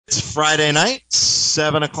Friday night,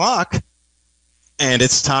 7 o'clock, and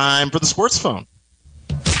it's time for the Sports Phone.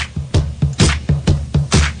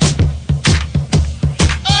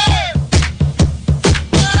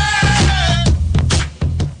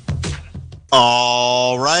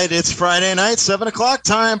 All right, it's Friday night, 7 o'clock,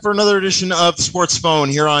 time for another edition of the Sports Phone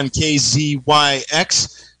here on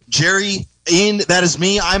KZYX. Jerry, that is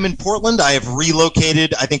me. I'm in Portland. I have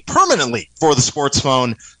relocated, I think, permanently for the Sports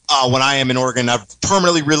Phone. When I am in Oregon, I've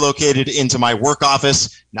permanently relocated into my work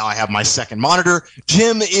office. Now I have my second monitor.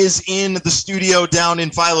 Jim is in the studio down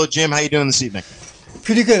in Philo. Jim, how you doing this evening?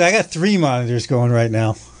 Pretty good. I got 3 monitors going right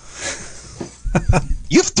now.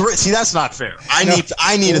 You've 3. See, that's not fair. I need a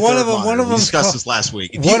third monitor. One of them, we discussed this last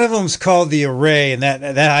week. One of them's called the Array, and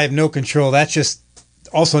that I have no control. That's just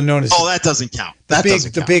also known as that doesn't count.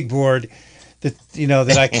 The big board that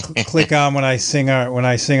that I click on when I sing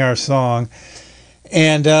our song.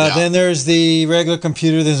 And then there's the regular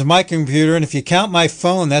computer. There's my computer, and if you count my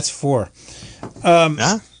phone, that's 4.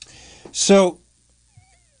 So,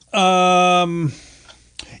 they caught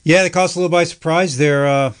us a little by surprise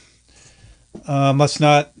there. Let's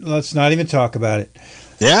not even talk about it.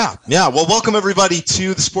 Yeah. Well, welcome everybody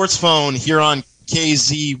to the Sports Phone here on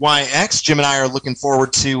KZYX. Jim and I are looking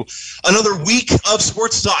forward to another week of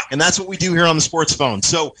sports talk, and that's what we do here on the Sports Phone.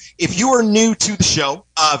 So if you are new to the show,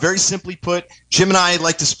 very simply put, Jim and I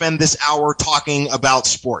like to spend this hour talking about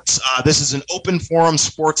sports. This is an open forum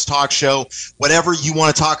sports talk show. Whatever you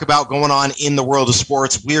want to talk about going on in the world of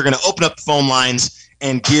sports, we are going to open up the phone lines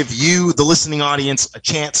and give you, the listening audience, a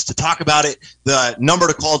chance to talk about it. The number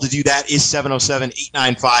to call to do that is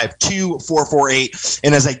 707-895-2448.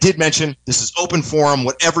 And as I did mention, this is open forum.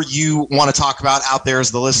 Whatever you want to talk about out there as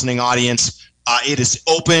the listening audience, it is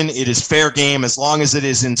open. It is fair game. As long as it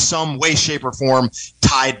is in some way, shape, or form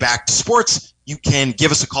tied back to sports, you can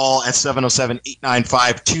give us a call at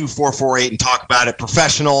 707-895-2448 and talk about it.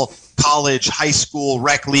 Professional, college, high school,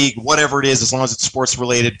 rec league, whatever it is, as long as it's sports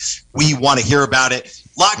related, we want to hear about it.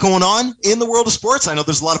 A lot going on in the world of sports. I know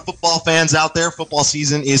there's a lot of football fans out there. Football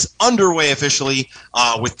season is underway officially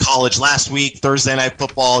with college last week, Thursday night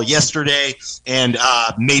football yesterday, and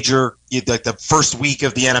the first week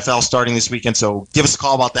of the NFL starting this weekend. So give us a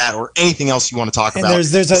call about that or anything else you want to talk about.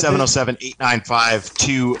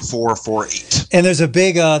 707-895-2448. And there's a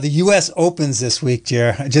big the U.S. Opens this week,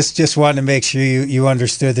 Jer. I just wanted to make sure you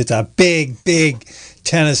understood it's a big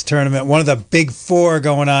tennis tournament, one of the big 4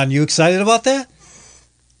 going on. You excited about that?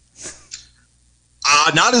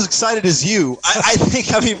 Not as excited as you. I think.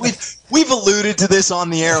 We've alluded to this on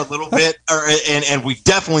the air a little bit, and we've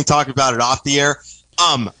definitely talked about it off the air.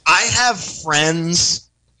 I have friends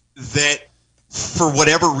that, for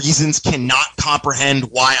whatever reasons, cannot comprehend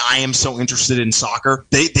why I am so interested in soccer.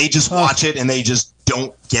 They just watch it and they just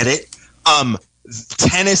don't get it.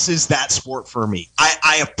 Tennis is that sport for me.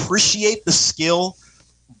 I appreciate the skill,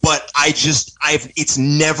 but it's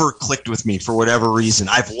never clicked with me for whatever reason.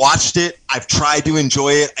 I've watched it. I've tried to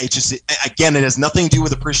enjoy it. It has nothing to do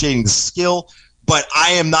with appreciating the skill, but I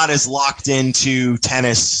am not as locked into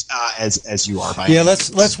tennis as you are.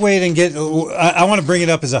 Let's wait and get. I want to bring it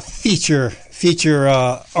up as a feature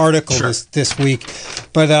article this week,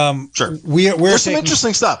 but sure. There's some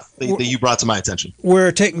interesting stuff that you brought to my attention.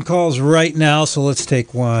 We're taking calls right now, so let's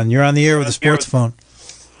take one. You're on the air with the Sports Phone.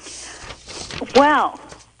 Wow.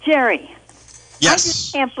 Jerry, yes. I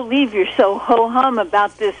just can't believe you're so ho-hum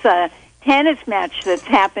about this tennis match that's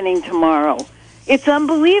happening tomorrow. It's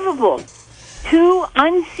unbelievable. 2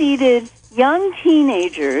 unseeded young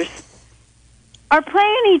teenagers are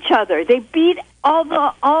playing each other. They beat all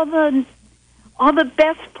the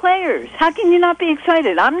best players. How can you not be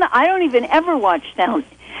excited? I don't even ever watch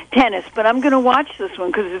tennis, but I'm going to watch this one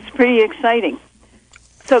because it's pretty exciting.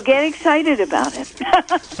 So get excited about it.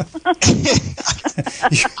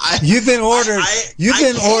 You've been ordered.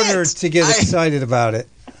 Ordered to get excited about it.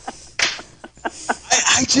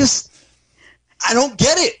 I don't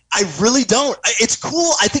get it. I really don't. It's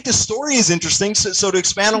cool. I think the story is interesting. So to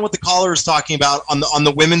expand on what the caller is talking about on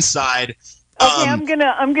the women's side. Okay, I'm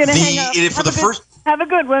gonna hang up. Have a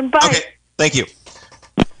good one. Bye. Okay, thank you.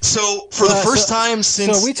 So for the first time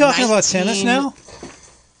since. So are we talking about tennis now?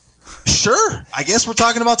 Sure. I guess we're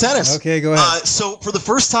talking about tennis. Okay, go ahead. So for the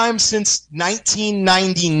first time since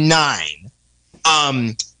 1999,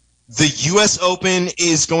 the U.S. Open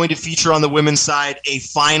is going to feature on the women's side a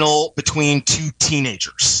final between 2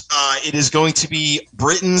 teenagers. It is going to be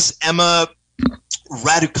Britain's Emma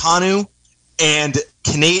Raducanu and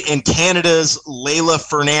Canada's Leylah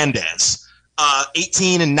Fernandez,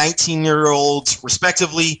 18 and 19-year-olds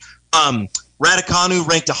respectively. Raducanu,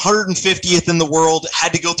 ranked 150th in the world,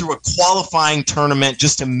 had to go through a qualifying tournament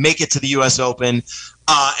just to make it to the U.S. Open.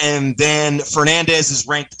 And then Fernandez is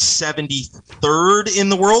ranked 73rd in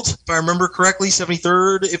the world, if I remember correctly,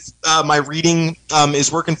 73rd, if my reading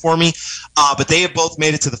is working for me. But they have both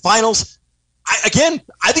made it to the finals. I think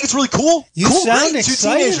it's really cool. You cool, sound great.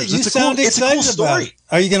 excited. It's a cool story. About it.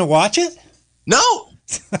 Are you going to watch it? No,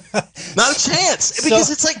 not a chance.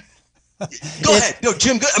 Because it's like, go ahead. No,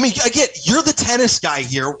 Jim. I mean, again, you're the tennis guy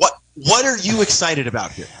here. What are you excited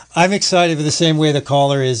about here? I'm excited for the same way the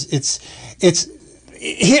caller is. It's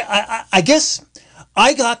here. I guess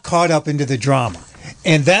I got caught up into the drama,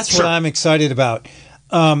 and that's what I'm excited about.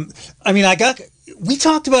 I mean, we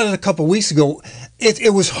talked about it a couple weeks ago.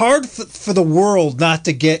 It was hard for the world not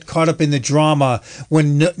to get caught up in the drama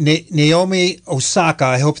when Naomi Osaka,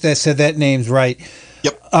 I hope that I said that name's right.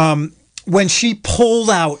 Yep. When she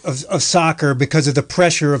pulled out of soccer because of the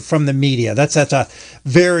pressure from the media. That's a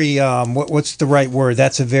very what's the right word?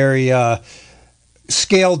 That's a very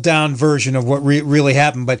scaled down version of what really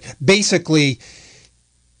happened. But basically,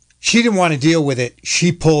 she didn't want to deal with it.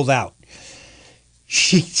 She pulled out.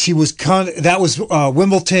 She was that was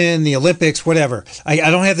Wimbledon, the Olympics, whatever. I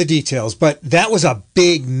don't have the details, but that was a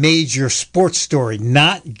big major sports story,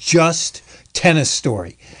 not just tennis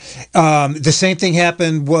story. The same thing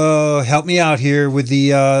happened. Help me out here with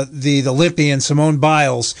the Olympian Simone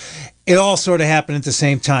Biles. It all sort of happened at the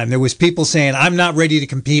same time. There was people saying, "I'm not ready to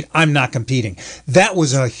compete. I'm not competing." That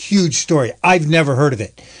was a huge story. I've never heard of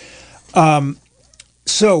it.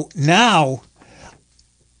 So now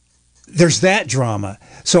there's that drama.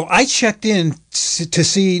 So I checked in to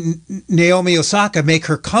see Naomi Osaka make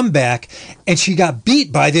her comeback, and she got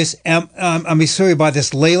beat by this by this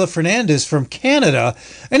Leylah Fernandez from Canada,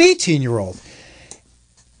 an 18-year-old.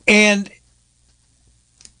 And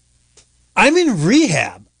I'm in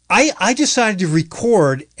rehab. I decided to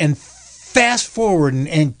record and fast forward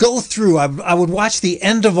and go through. I would watch the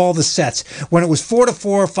end of all the sets. When it was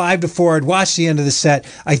 4-4, 5-4, I'd watch the end of the set.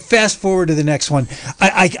 I'd fast forward to the next one.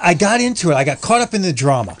 I got into it. I got caught up in the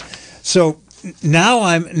drama. So now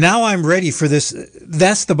I'm ready for this.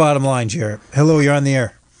 That's the bottom line, Jarrett. Hello, you're on the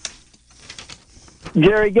air.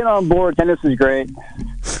 Jerry, get on board. Tennis is great.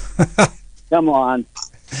 Come on.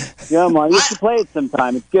 You should play it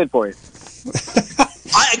sometime. It's good for you.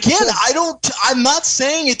 I'm not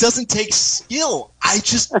saying it doesn't take skill. I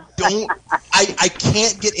just don't. I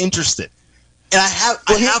can't get interested. And I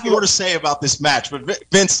have more to say about this match. But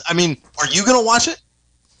Vince, I mean, are you going to watch it?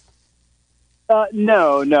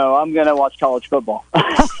 No. I'm going to watch college football.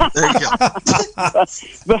 There you go.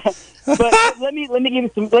 but let me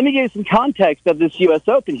give you some context of this U.S.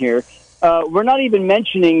 Open here. We're not even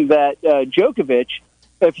mentioning that Djokovic,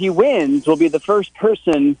 if he wins, will be the first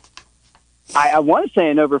person, I want to say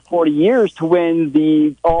in over 40 years, to win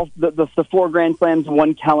the 4 Grand Slams in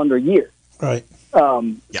one calendar year. Right.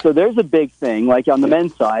 So there's a big thing, like on the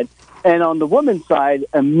men's side. And on the women's side,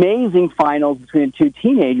 amazing finals between two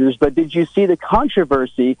teenagers. But did you see the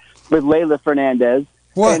controversy with Leylah Fernandez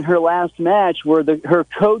in her last match where her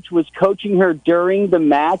coach was coaching her during the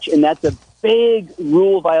match? And that's a big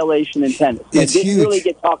rule violation in tennis. It's it didn't huge. really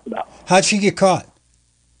get talked about. How'd she get caught?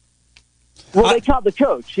 Well, they caught the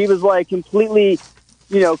coach. He was like completely,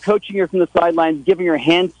 coaching her from the sidelines, giving her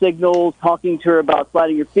hand signals, talking to her about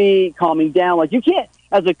sliding your feet, calming down. Like, you can't,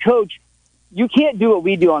 as a coach, you can't do what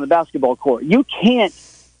we do on the basketball court. You can't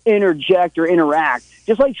interject or interact.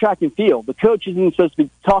 Just like track and field, the coach isn't supposed to be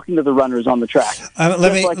talking to the runners on the track.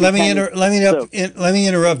 Let me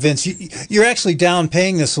interrupt, Vince. You're actually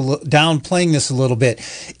downplaying this a little bit.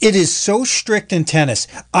 It is so strict in tennis.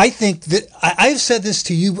 I think that I've said this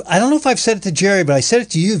to you. I don't know if I've said it to Jerry, but I said it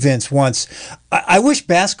to you, Vince, once. I wish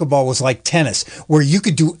basketball was like tennis, where you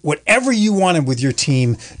could do whatever you wanted with your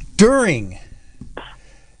team during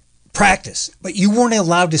practice, but you weren't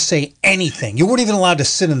allowed to say anything. You weren't even allowed to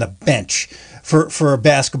sit on the bench for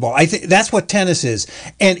basketball. I think that's what tennis is.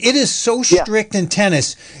 And it is so strict in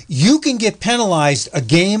tennis, you can get penalized a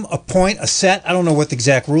game, a point, a set. I don't know what the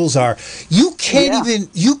exact rules are. You can't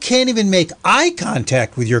even make eye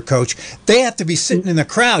contact with your coach. They have to be sitting in the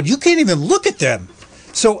crowd. You can't even look at them.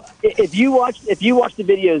 So if you watch the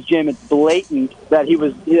videos, Jim, it's blatant that he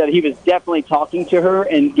was definitely talking to her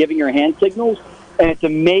and giving her hand signals. And it's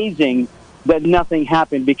amazing that nothing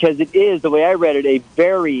happened, because it is, the way I read it,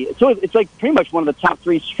 it's like pretty much one of the top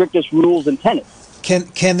 3 strictest rules in tennis.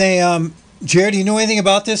 Can they, Jared, do you know anything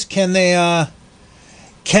about this? Can they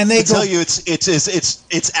tell you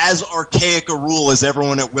it's as archaic a rule as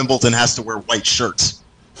everyone at Wimbledon has to wear white shirts.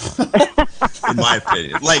 In my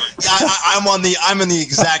opinion. Like I'm in the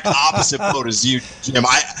exact opposite boat as you, Jim.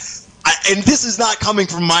 and this is not coming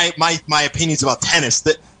from my opinions about tennis.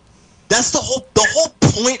 That's the whole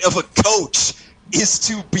point of a coach is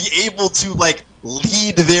to be able to like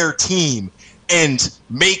lead their team and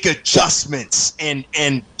make adjustments and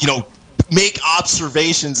make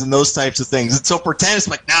observations and those types of things. And so for tennis,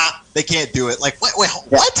 like, nah, they can't do it. Like, wait,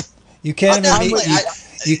 what? You can't.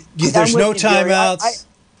 There's no timeouts.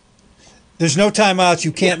 There's no timeouts.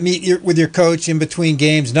 You can't meet with your coach in between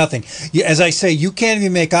games. Nothing. As I say, you can't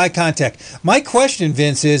even make eye contact. My question,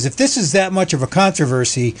 Vince, is if this is that much of a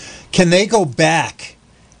controversy, can they go back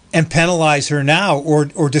and penalize her now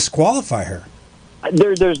or disqualify her?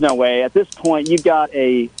 There's no way. At this point, you've got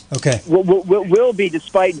will be,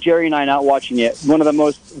 despite Jerry and I not watching it, one of the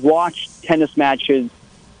most watched tennis matches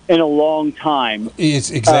in a long time. It's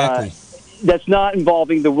exactly. That's not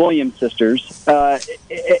involving the Williams sisters.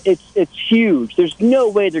 It's huge. There's no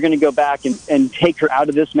way they're going to go back and take her out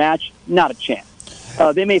of this match. Not a chance.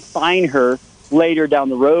 They may fine her later down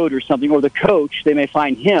the road or something, or the coach, they may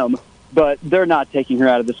fine him, but they're not taking her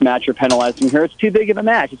out of this match or penalizing her. It's too big of a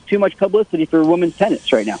match. It's too much publicity for women's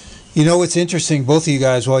tennis right now. You know what's interesting, both of you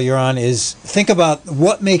guys, while you're on, is think about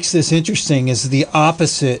what makes this interesting is the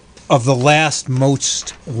opposite of the last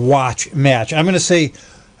most watch match. I'm going to say,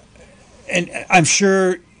 and I'm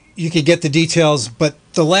sure you could get the details, but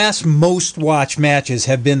the last most watch matches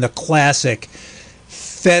have been the classic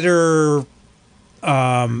Federer,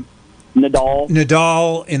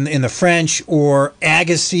 Nadal in the French, or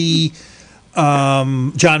Agassi,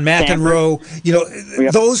 John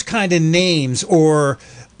McEnroe, those kind of names, or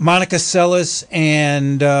Monica Seles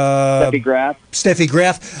and Steffi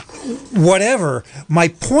Graf, whatever. My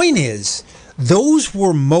point is, those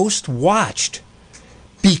were most watched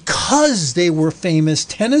because they were famous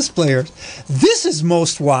tennis players. This is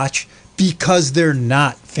most watched because they're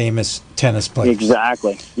not famous tennis players.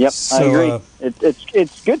 Exactly. Yep, so, I agree.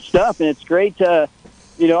 It's good stuff, and it's great to,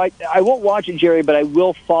 I won't watch it, Jerry, but I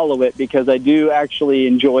will follow it because I do actually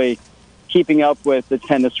enjoy keeping up with the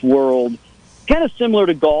tennis world. Kind of similar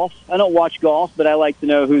to golf. I don't watch golf, but I like to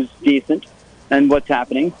know who's decent and what's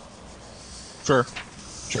happening. Sure.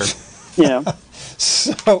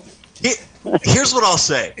 So here's what I'll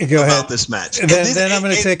say about this match. Then I'm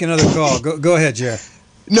going to take another call. Go ahead, Jerry.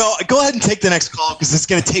 No, go ahead and take the next call because it's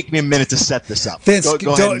going to take me a minute to set this up. Vince,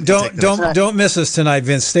 don't miss us tonight,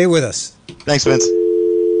 Vince. Stay with us. Thanks, Vince.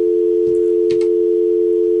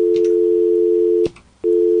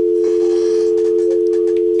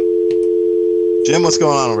 Jim, what's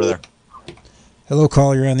going on over there? Hello,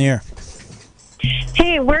 caller. You're on the air.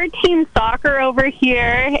 Hey, we're team soccer over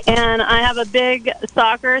here, and I have a big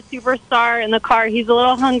soccer superstar in the car. He's a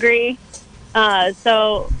little hungry,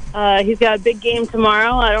 so he's got a big game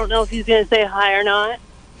tomorrow. I don't know if he's going to say hi or not.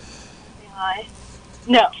 Say hi.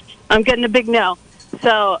 No, I'm getting a big no.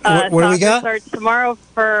 So what do we got? Starts tomorrow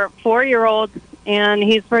for 4-year-olds, and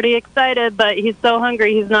he's pretty excited, but he's so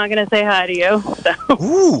hungry he's not going to say hi to you.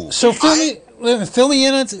 So fill me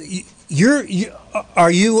in on.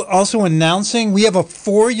 Are you also announcing we have a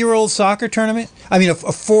 4-year-old soccer tournament? I mean, a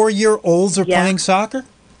 4-year-olds are playing soccer?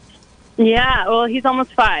 Yeah, well, he's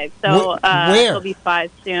almost 5, so where? he'll be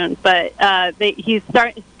 5 soon. But he's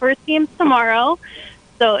starting his first game's tomorrow.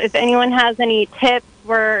 So if anyone has any tips,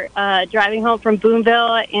 we're driving home from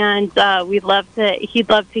Boonville, and he'd love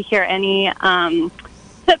to hear any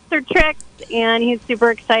tips or tricks. And he's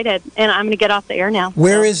super excited. And I'm going to get off the air now.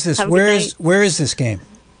 Where is this? Where is this game?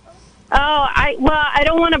 Oh, I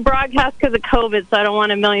don't want to broadcast because of COVID, so I don't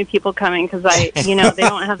want a million people coming because they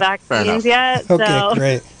don't have vaccines yet. Okay,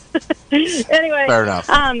 great. Anyway, fair enough.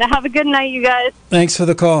 Have a good night, you guys. Thanks for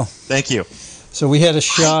the call. Thank you. So we had when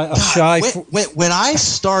I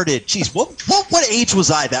started, geez, what age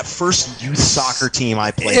was I? That first youth soccer team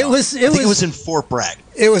I played. It was in Fort Bragg.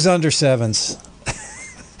 It was under 7s.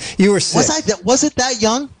 You were 6. Was it that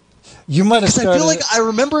young? You might have started. I feel like I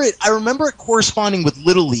remember it corresponding with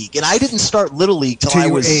Little League, and I didn't start Little League till I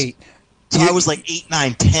was 8. Till I was like 8,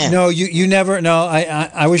 9, 10. No, you never. No,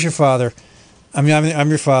 I was your father. I mean, I'm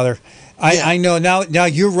your father. I know now. Now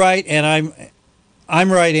you're right, and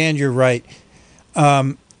I'm right, and you're right.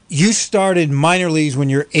 You started minor leagues when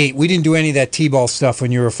you're 8. We didn't do any of that t-ball stuff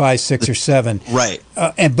when you were 5, 6, or 7. Right.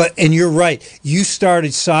 And you're right. You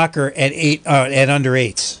started soccer at 8 at under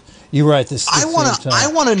 8s. You're right. I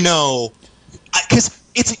want to know because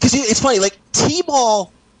it's funny. Like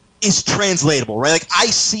t-ball is translatable, right? Like I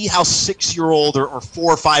see how 6-year-old or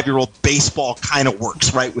 4 or 5-year-old baseball kind of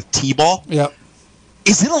works, right? With t-ball. Yep.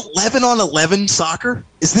 Is it 11 on 11 soccer?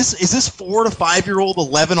 Is this 4 to 5 year old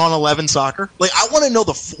 11 on 11 soccer? Like, I want to know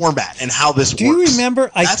the format and how this works. Do you remember?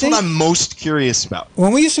 That's what I'm most curious about.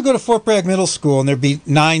 When we used to go to Fort Bragg Middle School and there'd be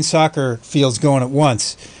 9 soccer fields going at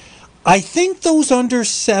once, I think those under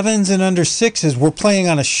 7s and under 6s were playing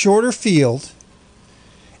on a shorter field.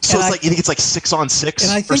 So it's like, you think it's like 6 on 6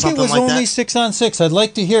 and I think or something it was like only that? 6 on 6. I'd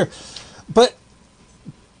like to hear. But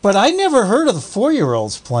I never heard of the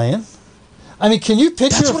 4-year-olds playing. I mean, can you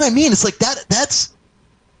picture? That's what I mean. It's like that. That's.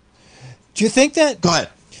 Do you think that? Go ahead.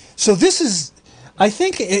 So this is, I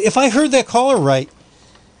think, if I heard that caller right,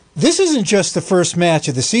 this isn't just the first match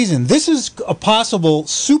of the season. This is a possible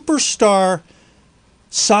superstar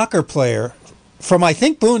soccer player from, I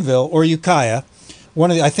think, Boonville or Ukiah,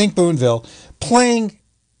 I think Boonville, playing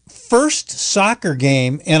first soccer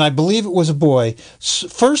game, and I believe it was a boy,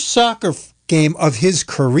 first soccer game of his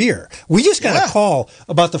career. We just got a call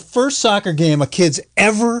about the first soccer game a kid's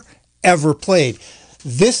ever played.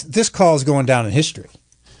 This call is going down in history.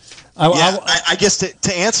 I guess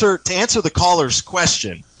to answer the caller's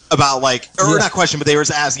question about not question, but they were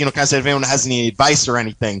asking, kind of said if anyone has any advice or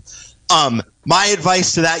anything. My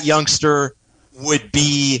advice to that youngster would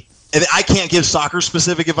be, and I can't give soccer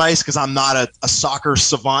specific advice because I'm not a soccer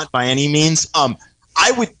savant by any means.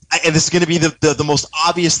 I would, and this is going to be the most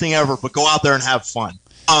obvious thing ever, but go out there and have fun.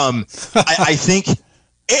 I think,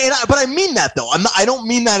 but I mean that though. I don't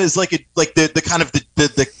mean that as the kind of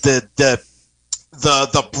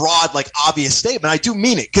the broad obvious statement. I do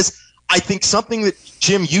mean it because I think something that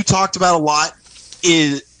Jim you talked about a lot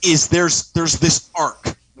is there's this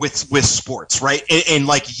arc with sports, right? And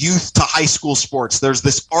youth to high school sports, there's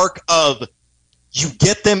this arc of you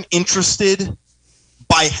get them interested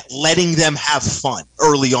by letting them have fun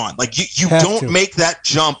early on. You don't make that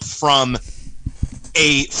jump from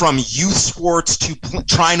youth sports to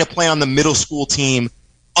trying to play on the middle school team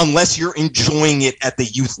unless you're enjoying it at the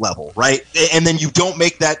youth level, right? And then you don't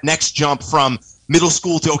make that next jump from middle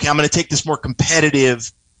school to, okay, I'm going to take this more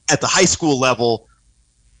competitive at the high school level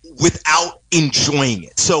without enjoying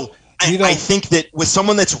it. So I think that with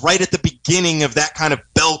someone that's right at the beginning of that kind of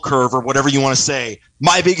bell curve or whatever you want to say,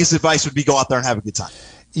 my biggest advice would be go out there and have a good time.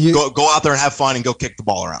 Go out there and have fun and go kick the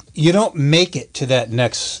ball around. You don't make it to that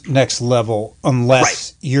next level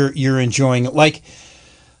unless you're enjoying it.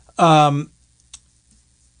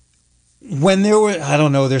 When there were, I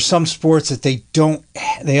don't know, there's some sports that they don't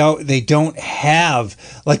have.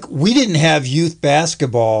 We didn't have youth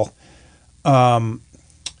basketball.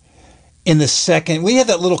 In the second, we had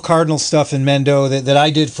that little Cardinal stuff in Mendo that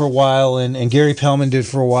I did for a while, and Gary Pellman did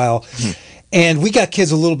for a while. Mm-hmm. And we got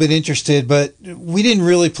kids a little bit interested, but we didn't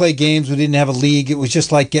really play games. We didn't have a league. It was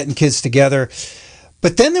just like getting kids together.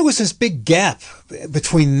 But then there was this big gap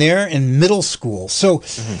between there and middle school. So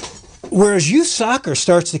whereas youth soccer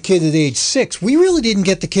starts the kid at age 6, we really didn't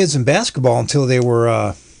get the kids in basketball until they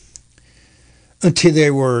were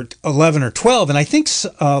 11 or 12. And I think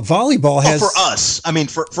volleyball has... for us. I mean,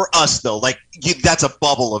 for us, though, that's a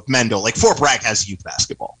bubble of Mendo. Fort Bragg has youth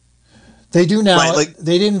basketball. They do now. Right,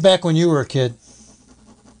 they didn't back when you were a kid.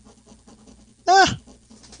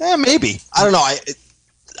 Maybe. I don't know.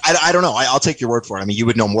 I don't know. I'll take your word for it. I mean, you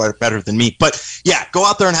would know more better than me. But yeah, go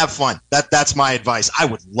out there and have fun. That's my advice. I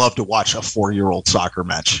would love to watch a 4-year-old soccer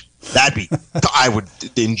match. I would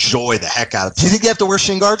enjoy the heck out of it. Do you think they have to wear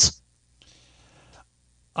shin guards?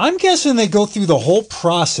 I'm guessing they go through the whole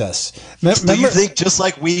process. Do you think just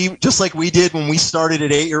like we did when we started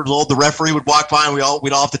at 8 years old, the referee would walk by and we'd all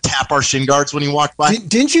have to tap our shin guards when he walked by?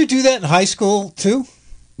 Didn't you do that in high school too?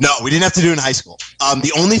 No, we didn't have to do it in high school.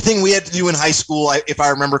 The only thing we had to do in high school, if I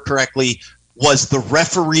remember correctly, was the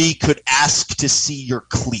referee could ask to see your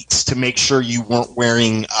cleats to make sure you weren't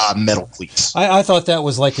wearing metal cleats. I thought that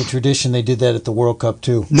was like a tradition. They did that at the World Cup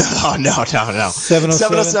too. No.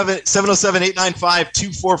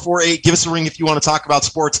 707-895-2448. Give us a ring if you want to talk about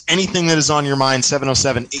sports. Anything that is on your mind,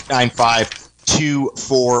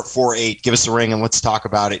 707-895-2448. Give us a ring and let's talk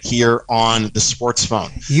about it here on the Sports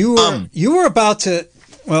Phone. You were about to...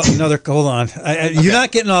 Well, hold on. You're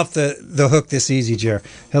not getting off the hook this easy, Jer.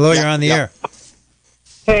 Hello, you're on the air.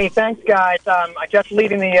 Hey, thanks, guys. I just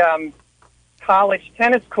leaving the college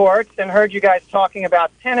tennis courts and heard you guys talking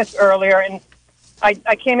about tennis earlier, and I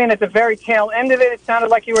came in at the very tail end of it. It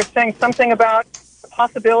sounded like you were saying something about the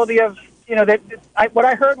possibility of, what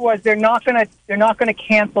I heard was they're not going to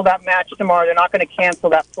cancel that match tomorrow. They're not going to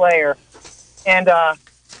cancel that player, and I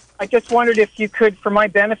just wondered if you could, for my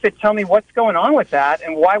benefit, tell me what's going on with that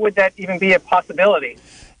and why would that even be a possibility?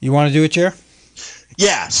 You want to do it, Jer?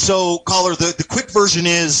 Yeah. So, caller, the quick version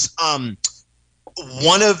is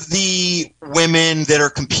one of the women that are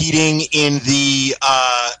competing in the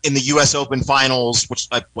U.S. Open Finals, which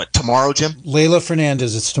tomorrow, Jim? Leylah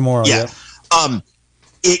Fernandez. It's tomorrow. Yeah.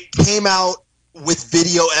 It came out with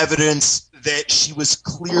video evidence that she was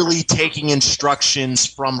clearly taking instructions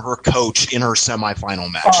from her coach in her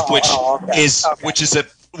semifinal match, which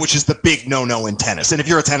is the big no-no in tennis. And if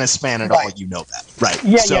you're a tennis fan at all, you know that, right?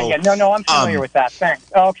 Yeah. No, I'm familiar with that.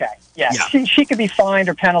 Thanks. Okay. Yeah. She could be fined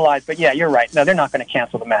or penalized, but yeah, you're right. No, they're not going to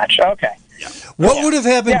cancel the match. Okay. Yeah. What would have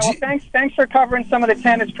happened? Yeah, well, thanks for covering some of the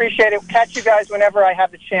tennis. Appreciate it. Catch you guys whenever I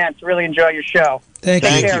have the chance. Really enjoy your show. Thank you,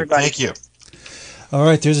 everybody. Thank you. All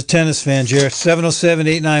right, there's a tennis fan, Jared.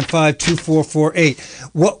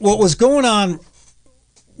 707-895-2448. What was going on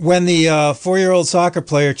when the 4-year-old soccer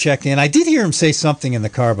player checked in? I did hear him say something in the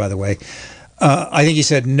car, by the way. I think he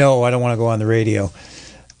said, "No, I don't want to go on the radio."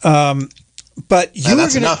 But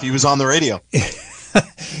that's enough. He was on the radio.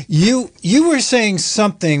 You were saying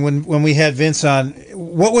something when we had Vince on.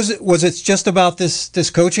 What was it? Was it just about this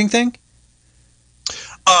coaching thing?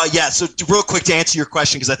 Yeah, so real quick to answer your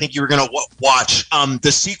question, because I think you were going to watch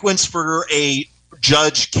the sequence for a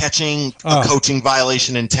judge catching a coaching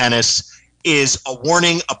violation in tennis is a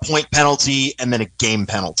warning, a point penalty, and then a game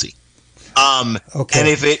penalty. Okay. And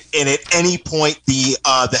at any point the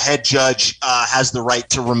head judge has the right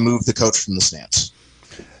to remove the coach from the stands.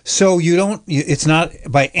 So it's not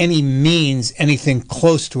by any means anything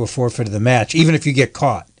close to a forfeit of the match, even if you get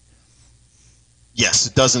caught. Yes,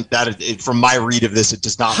 it doesn't. From my read of this, it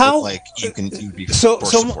does not look like you'd be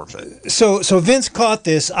forced to forfeit. So Vince caught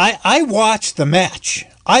this. I watched the match.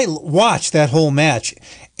 I watched that whole match,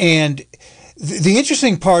 and the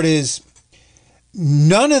interesting part is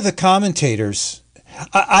none of the commentators.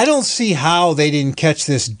 I don't see how they didn't catch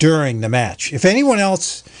this during the match. If anyone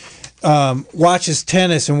else watches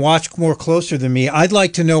tennis and watch more closer than me, I'd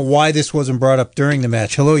like to know why this wasn't brought up during the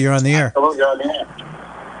match. Hello, you're on the air.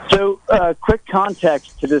 So, quick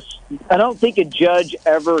context to this. I don't think a judge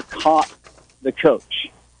ever caught the coach.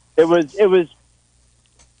 It was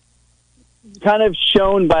kind of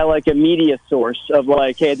shown by like a media source of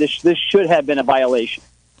like, hey, this should have been a violation.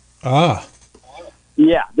 Ah.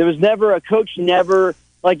 Yeah, there was never a coach. Never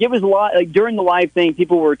like it was like during the live thing,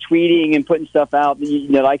 people were tweeting and putting stuff out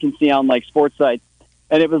that I can see on like sports sites,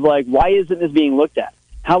 and it was like, why isn't this being looked at?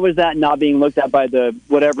 How is that not being looked at by the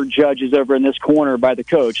whatever judge is over in this corner by the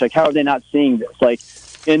coach? Like, how are they not seeing this? Like,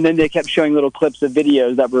 and then they kept showing little clips of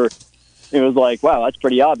videos that were. It was like, wow, that's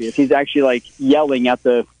pretty obvious. He's actually like yelling at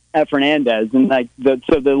Fernandez, and like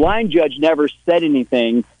so the line judge never said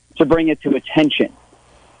anything to bring it to attention,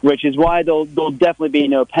 which is why there'll definitely be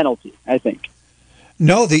no penalty, I think.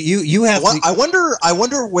 No, that you have. I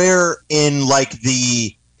wonder where in like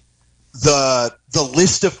the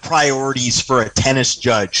list of priorities for a tennis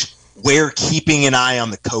judge where keeping an eye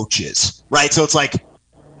on the coach is, right? So it's like,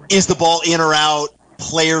 is the ball in or out?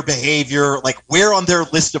 Player behavior, like where on their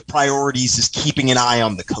list of priorities is keeping an eye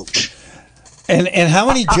on the coach? And how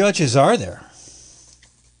many judges are there?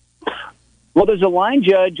 Well, there's a line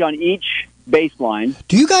judge on each baseline.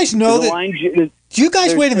 Do you guys know that? Do you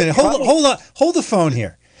guys wait a minute? Hold the phone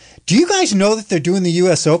here. Do you guys know that they're doing the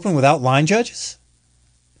U.S. Open without line judges?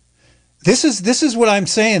 This is what I'm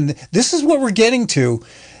saying. This is what we're getting to.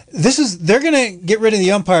 They're going to get rid of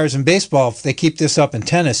the umpires in baseball if they keep this up in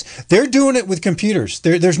tennis. They're doing it with computers.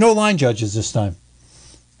 There's no line judges this time.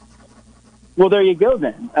 Well, there you go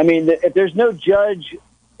then. I mean, if there's no judge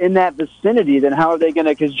in that vicinity, then how are they going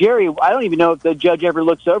to? Because Jerry, I don't even know if the judge ever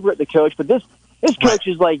looks over at the coach, but this coach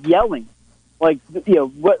is like yelling, like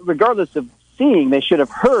regardless of seeing, they should have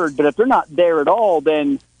heard. But if they're not there at all,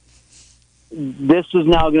 then this is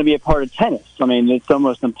now going to be a part of tennis. I mean, it's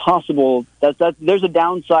almost impossible. There's a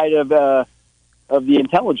downside of the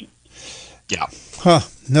intelligence. Yeah. Huh.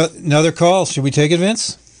 No, another call. Should we take it,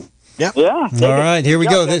 Vince? Yeah. Yeah. All right. Here we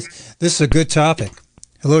go. This is a good topic.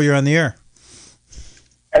 Hello, you're on the air.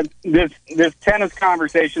 This tennis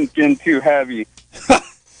conversation's getting too heavy.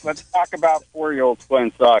 Let's talk about 4-year-olds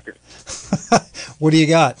playing soccer. What do you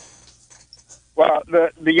got? Well,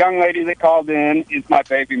 the young lady that called in is my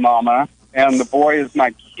baby mama, and the boy is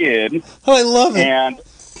my kid. Oh, I love it. And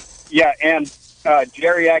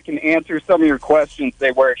Jerry, I can answer some of your questions.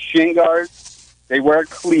 They wear shin guards, they wear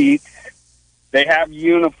cleats, they have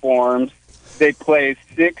uniforms, they play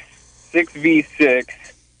 6v6,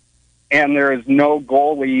 and there is no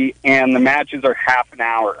goalie, and the matches are half an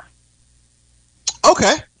hour.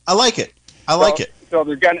 Okay, I like it. So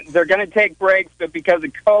they're gonna take breaks, but because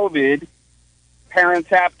of COVID, parents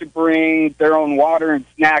have to bring their own water and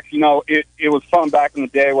snacks. It was fun back in the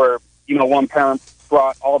day where one parent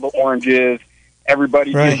brought all the oranges,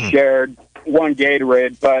 everybody just shared. one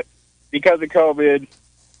Gatorade, but because of COVID,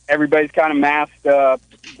 everybody's kind of masked up.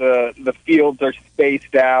 The fields are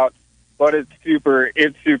spaced out, but it's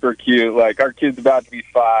super cute. Like, our kid's about to be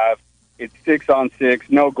 5. It's 6-on-6,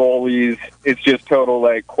 no goalies. It's just total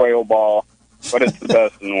like quail ball, but it's the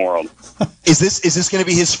best in the world. Is this going to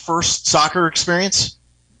be his first soccer experience?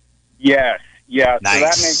 Yes, yeah. Nice. So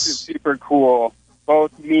that makes it super cool.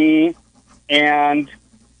 Both me and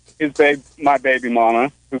my baby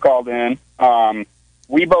mama, who called in,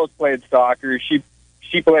 we both played soccer. She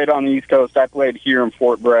played on the East Coast. I played here in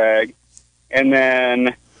Fort Bragg, and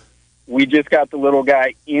then we just got the little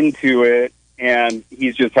guy into it, and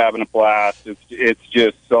he's just having a blast. It's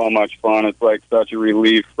just so much fun. It's like such a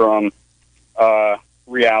relief from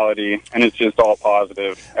reality, and it's just all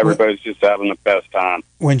positive. Everybody's just having the best time.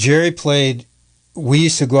 When Jerry played, we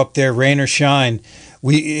used to go up there, rain or shine.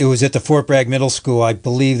 It was at the Fort Bragg Middle School. I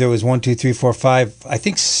believe there was 1, 2, 3, 4, 5, I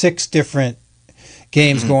think 6 different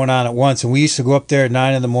games going on at once. And we used to go up there at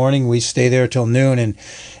 9 in the morning. We'd stay there till noon. And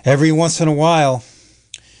every once in a while,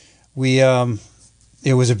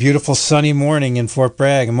 it was a beautiful sunny morning in Fort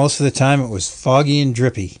Bragg. And most of the time it was foggy and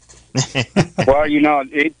drippy. Well,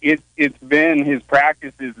 it's been his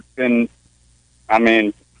practices. It's been, I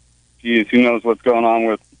mean, geez, who knows what's going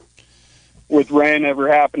on with rain ever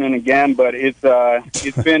happening again? But it's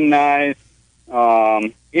been nice.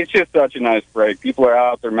 It's just such a nice break. People are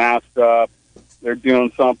out there masked up. They're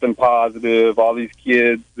doing something positive. All these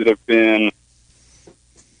kids that have been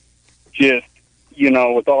just,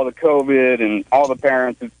 with all the COVID and all the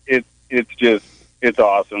parents, it's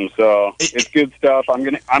awesome. So it's good stuff. I'm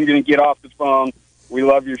gonna get off the phone. We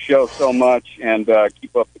love your show so much, and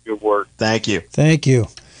keep up the good work. Thank you.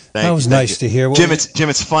 That was nice to hear. Jim,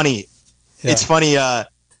 it's funny. Yeah. It's funny.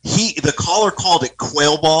 The caller called it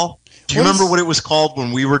quail ball. Do you remember what it was called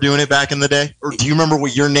when we were doing it back in the day? Or do you remember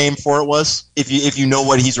what your name for it was? If you know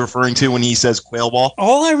what he's referring to when he says quail ball?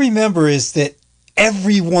 All I remember is that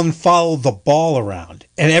everyone followed the ball around,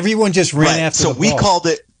 and everyone just ran after the ball. So we called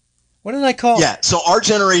it. What did I call it? Yeah, so our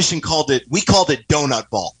generation called it donut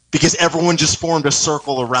ball, because everyone just formed a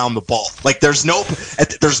circle around the ball. Like, there's no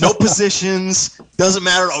positions. Doesn't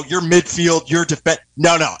matter. Oh, you're midfield. You're defense.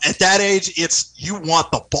 No. At that age, it's you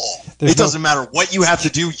want the ball. It doesn't matter what you have to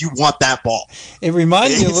do. You want that ball. It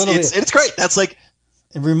reminded me a little bit. It's great. That's like.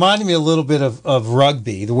 It reminded me a little bit of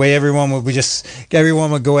rugby. The way everyone would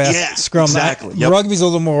go after scrum. Exactly. Yep. Rugby's a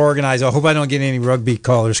little more organized. I hope I don't get any rugby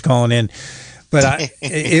callers calling in. But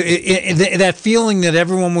that feeling that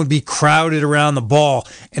everyone would be crowded around the ball,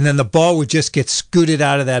 and then the ball would just get scooted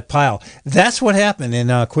out of that pile. That's what happened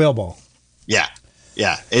in quail ball. Yeah.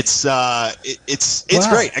 It's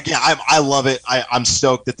great. Again, I love it. I'm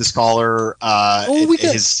stoked that this caller. We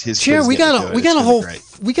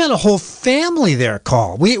got a whole family there.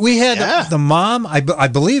 Call. We had the mom. I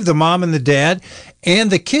believe the mom and the dad and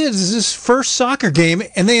the kids. This is his first soccer game,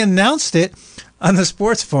 and they announced it on the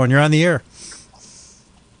sports phone. You're on the air.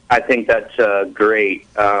 I think that's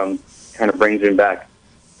great. Kind of brings me back.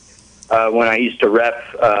 When I used to ref,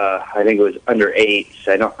 I think it was under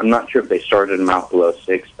 8s. I'm not sure if they started them out below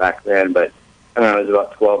 6 back then, but I was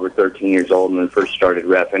about 12 or 13 years old when I first started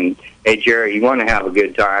refing. Hey, Jerry, you want to have a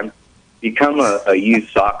good time? Become a youth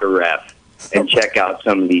soccer ref and check out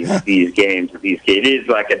some of these games. It is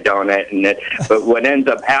like a donut, but what ends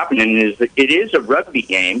up happening is that it is a rugby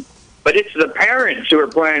game. But it's the parents who are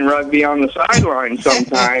playing rugby on the sideline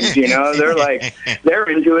sometimes, they're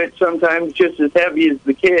into it sometimes just as heavy as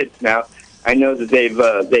the kids. Now, I know that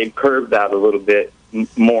they've curved that a little bit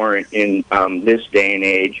more in this day and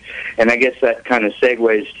age, and I guess that kind of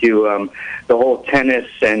segues to the whole tennis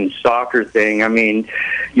and soccer thing. I mean,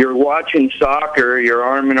 you're watching soccer, you're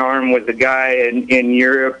arm in arm with a guy in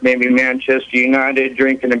Europe, maybe Manchester United,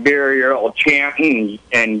 drinking a beer, you're all chanting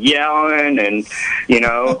and yelling, and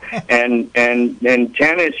and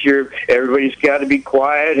tennis, everybody's got to be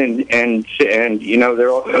quiet and they're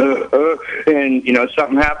all and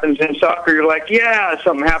something happens in soccer, you're like, yeah,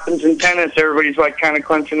 something happens in tennis, everybody's like kind of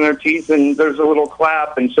clenching their teeth and there's a little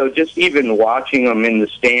clap. And so just even watching them in the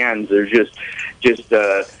stands, there's just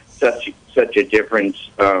such a difference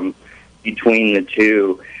between the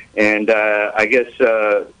two. And I guess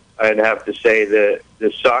I'd have to say that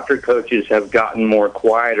the soccer coaches have gotten more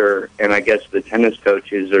quieter, and I guess the tennis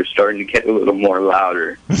coaches are starting to get a little more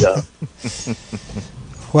louder. So.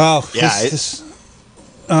 Wow. Yeah.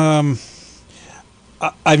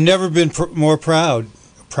 I've never been more prouder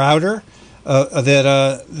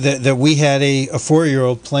that we had a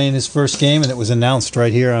 4-year-old playing his first game, and it was announced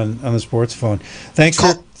right here on the sports phone.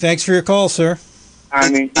 Thanks for your call, sir. I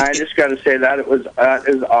mean, I just got to say that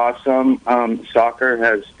is awesome. Soccer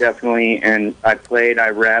has definitely, and I played,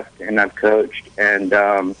 I repped, and I've coached, and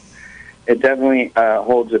it definitely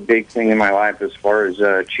holds a big thing in my life as far as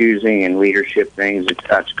choosing and leadership things.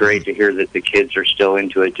 That's great to hear that the kids are still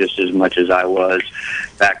into it just as much as I was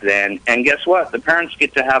back then. And guess what? The parents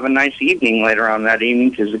get to have a nice evening later on that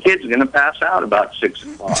evening because the kid's going to pass out about 6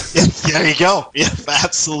 o'clock. Yeah, there you go. Yeah,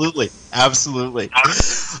 absolutely. Absolutely.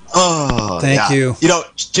 Oh, Thank you. You know,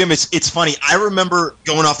 Jim, it's funny. I remember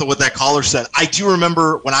going off of what that caller said. I do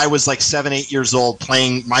remember when I was like 7, 8 years old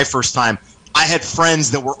playing my first time. I had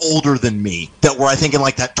friends that were older than me that were, I think, in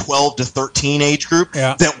like that 12 to 13 age group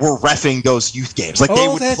that were reffing those youth games. Like they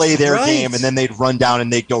would play their game and then they'd run down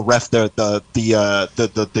and they'd go ref the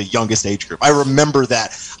youngest age group. I remember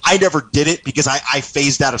that. I never did it because I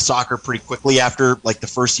phased out of soccer pretty quickly after like the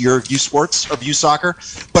first year of youth soccer.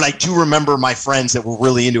 But I do remember my friends that were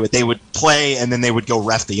really into it. They would play and then they would go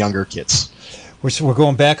ref the younger kids. We're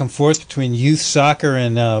going back and forth between youth soccer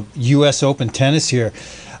and U.S. Open tennis here.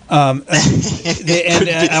 Couldn't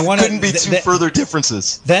be two further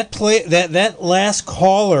differences. That last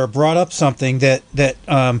caller brought up something that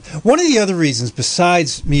one of the other reasons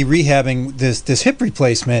besides me rehabbing this hip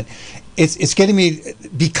replacement, it's getting me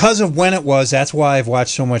because of when it was. That's why I've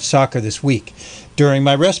watched so much soccer this week during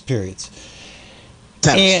my rest periods.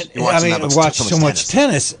 Tennis. And I watched so much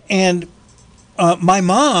tennis. And my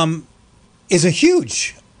mom is a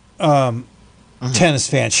huge tennis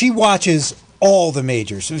fan. She watches all the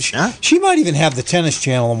majors. She might even have the tennis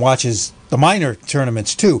channel and watches the minor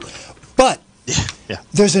tournaments too. But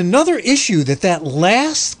there's another issue that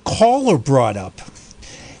last caller brought up.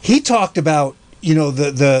 He talked about,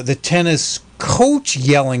 the tennis coach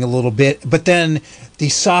yelling a little bit, but then the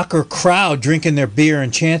soccer crowd drinking their beer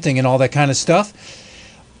and chanting and all that kind of stuff.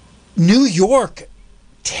 New York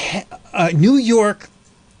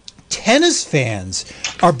tennis fans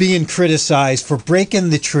are being criticized for breaking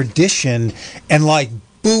the tradition and like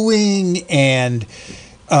booing and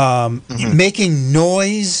making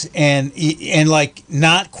noise and like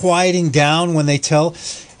not quieting down when they tell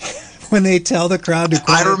the crowd to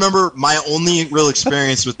quiet. I remember my only real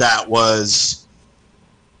experience with that was,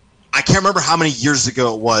 I can't remember how many years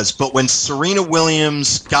ago it was, but when Serena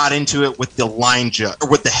Williams got into it with the line judge or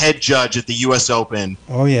with the head judge at the U.S. Open.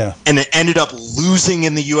 Oh yeah, and it ended up losing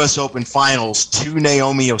in the U.S. Open finals to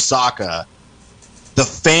Naomi Osaka. The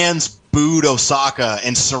fans booed Osaka,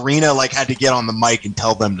 and Serena had to get on the mic and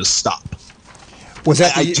tell them to stop. Was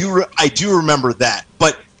that? I do remember that,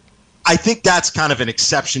 but I think that's kind of an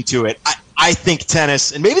exception to it. I think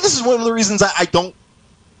tennis, and maybe this is one of the reasons I don't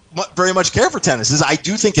very much care for tennis, is I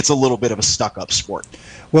do think it's a little bit of a stuck-up sport.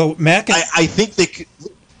 Well, I think they could.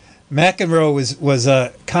 McEnroe was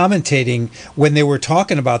commentating when they were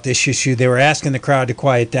talking about this issue. They were asking the crowd to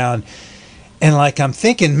quiet down, and I'm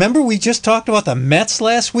thinking, remember we just talked about the Mets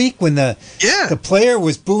last week when the player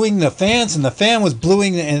was booing the fans and the fan was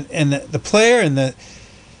booing and the player and the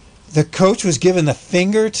coach was giving the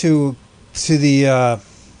finger to the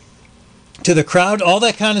crowd, all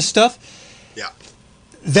that kind of stuff.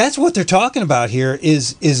 That's what they're talking about here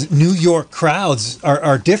is New York crowds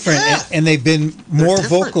are different, and they've been more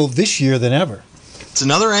vocal this year than ever. It's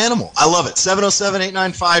another animal. I love it.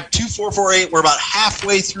 707-895-2448. We're about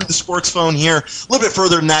halfway through the sports phone here. A little bit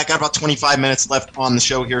further than that. Got about 25 minutes left on the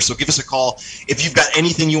show here, so give us a call if you've got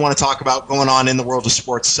anything you want to talk about going on in the world of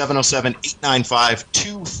sports.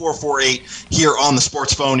 707-895-2448 here on the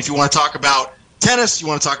sports phone. If you want to talk about tennis, you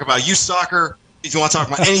want to talk about youth soccer, if you want to talk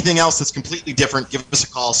about anything else that's completely different, give us a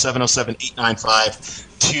call,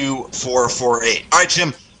 707-895-2448. All right,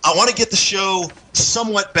 Jim, I want to get the show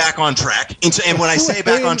somewhat back on track. And when I say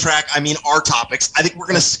back on track, I mean our topics. I think we're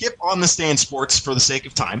going to skip on the stand sports for the sake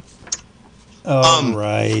of time. All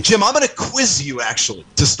right. Jim, I'm going to quiz you, actually,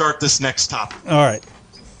 to start this next topic. All right.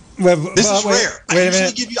 This is rare.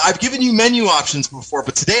 I've given you menu options before,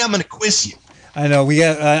 but today I'm going to quiz you. I know.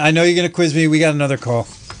 I know you're going to quiz me. We got another call.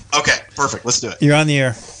 Okay, perfect. Let's do it. You're on the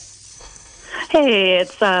air. Hey,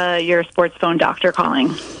 it's your sports phone doctor calling.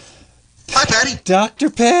 Hi, Patty. Dr.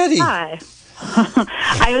 Patty. Hi.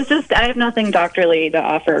 I have nothing doctorly to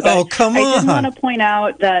offer. But come on. I did want to point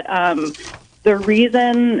out that the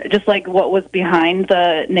reason, just what was behind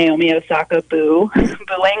the Naomi Osaka booing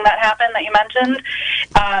that happened that you mentioned,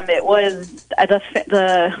 it was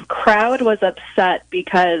the crowd was upset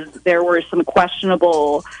because there were some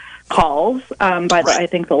questionable calls by I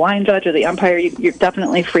think the line judge or the umpire. You're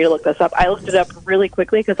definitely free to look this up. I looked it up really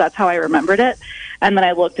quickly because that's how I remembered it, and then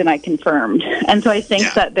I looked and I confirmed. And so I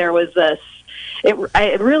think that there was this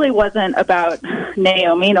it really wasn't about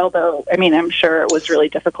Naomi, although, I mean, I'm sure it was really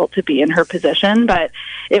difficult to be in her position, but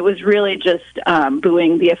it was really just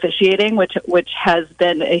booing the officiating, which has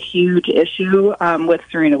been a huge issue with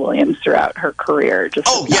Serena Williams throughout her career, just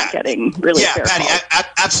not getting really fair Patty, calls.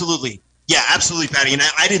 absolutely. Yeah, absolutely, Patty. And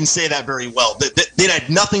I didn't say that very well. That had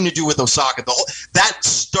nothing to do with Osaka.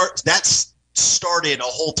 That started a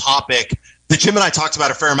whole topic that Jim and I talked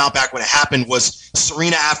about a fair amount back when it happened. Was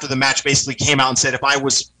Serena after the match basically came out and said, if I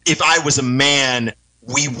was a man,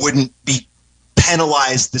 we wouldn't be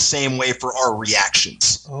penalized the same way for our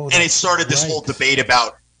reactions. And it started this whole debate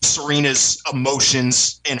about Serena's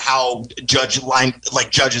emotions and how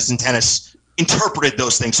judges in tennis interpreted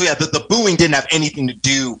those things. So yeah, the booing didn't have anything to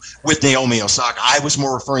do with Naomi Osaka. I was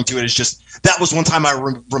more referring to it as just that was one time I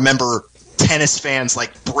remember tennis fans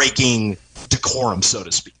like breaking decorum, so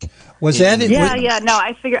to speak. Was that it? Yeah. No,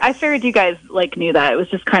 I figured you guys like knew that. It was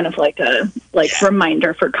just kind of like a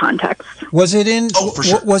reminder for context. Was it in? Oh, for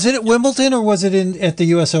sure. Was it at Wimbledon or was it at the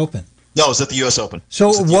U.S. Open? No, it was at the U.S. Open.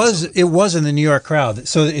 So it was in the New York crowd.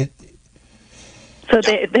 So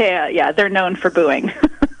they're known for booing.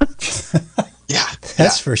 Yeah,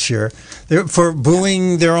 that's for sure. They're for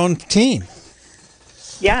booing their own team.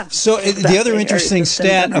 Yeah. So the other interesting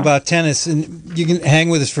stat about tennis, and you can hang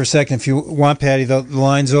with us for a second if you want, Patty. The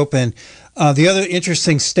line's open. The other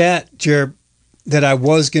interesting stat, Jer, that I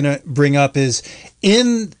was going to bring up is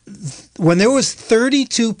when there was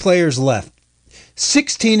 32 players left,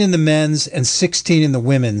 16 in the men's and 16 in the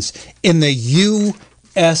women's in the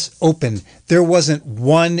U.S. Open, there wasn't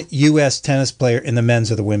one U.S. tennis player in the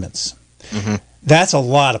men's or the women's. Mm-hmm. That's a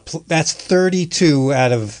lot that's 32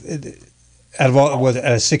 out of all, out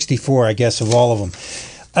of 64, I guess, of all of them.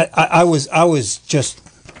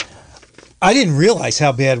 I didn't realize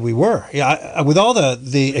how bad we were. With all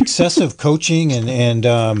the excessive coaching and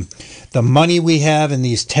the money we have in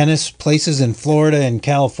these tennis places in Florida and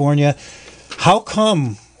California, how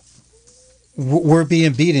come we're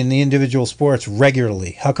being beat in the individual sports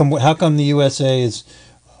regularly? How come the USA is?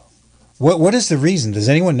 What is the reason? Does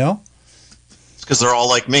anyone know? It's because they're all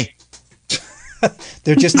like me.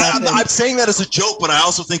 They're just not. I'm saying that as a joke, but I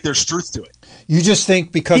also think there's truth to it. You just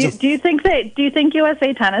think because do you think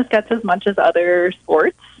USA Tennis gets as much as other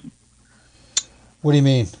sports? What do you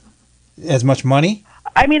mean? As much money?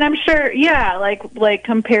 I mean, I'm sure. Yeah, like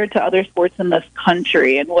compared to other sports in this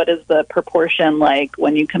country, and what is the proportion like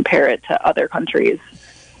when you compare it to other countries?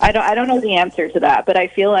 I don't know the answer to that, but I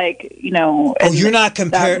feel like Oh, you're not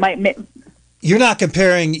comparing. You're not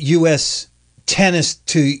comparing U.S. tennis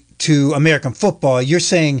to American football. You're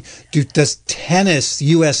saying, does tennis,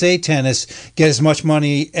 USA tennis, get as much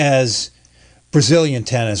money as Brazilian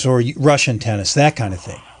tennis or Russian tennis, that kind of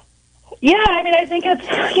thing? Yeah, I mean, I think it's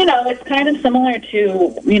it's kind of similar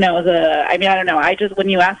to I don't know. When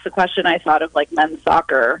you asked the question, I thought of like men's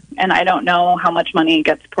soccer, and I don't know how much money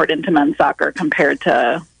gets poured into men's soccer compared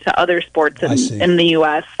to other sports in the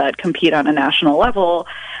U.S. that compete on a national level.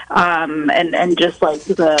 And just like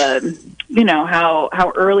the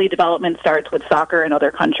how early development starts with soccer in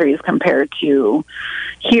other countries compared to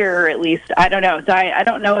here, at least. I don't know. So I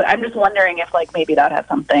don't know. I'm just wondering if like maybe that has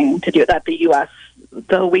something to do with that. The U.S.,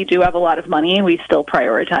 though we do have a lot of money, we still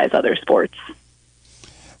prioritize other sports.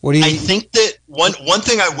 I think that one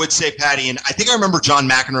thing I would say, Patty, and I think I remember John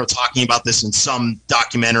McEnroe talking about this in some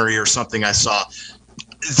documentary or something I saw.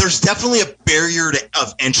 There's definitely a barrier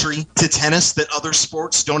of entry to tennis that other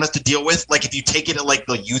sports don't have to deal with. Like if you take it at like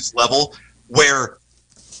the youth level, where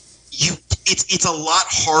it's a lot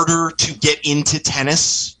harder to get into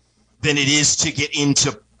tennis than it is to get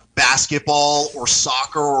into basketball or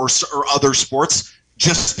soccer or other sports,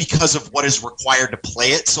 just because of what is required to play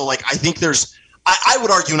it. So like I think I would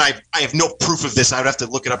argue, and I have no proof of this, I would have to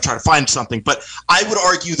look it up, try to find something, but I would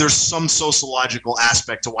argue there's some sociological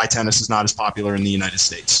aspect to why tennis is not as popular in the United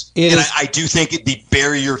States. I do think the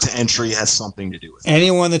barrier to entry has something to do with it.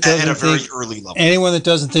 Anyone that doesn't at a very early level. Anyone that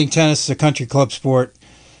doesn't think tennis is a country club sport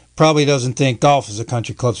probably doesn't think golf is a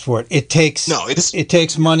country club sport. It takes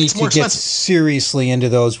money to get seriously into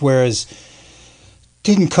those, whereas it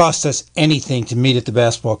didn't cost us anything to meet at the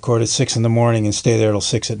basketball court at 6 a.m. and stay there till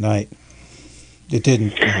 6 p.m. It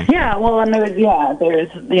didn't. Yeah, well, and there's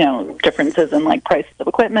differences in like prices of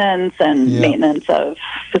equipment and maintenance of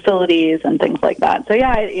facilities and things like that. So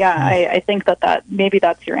I think that maybe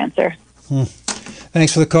that's your answer.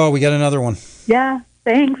 Thanks for the call. We got another one. Yeah,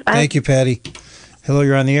 thanks. Bye. Thank you, Patty. Hello,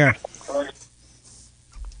 you're on the air.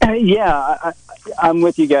 I'm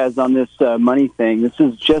with you guys on this money thing. This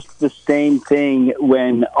is just the same thing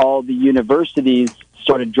when all the universities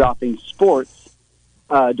started dropping sports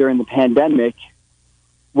during the pandemic.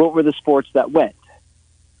 what were the sports that went?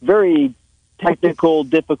 Very technical,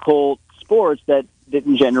 difficult sports that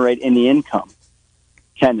didn't generate any income.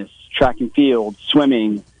 Tennis, track and field,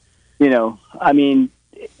 swimming, there's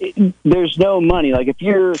no money. Like, if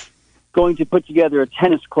you're going to put together a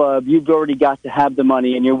tennis club, you've already got to have the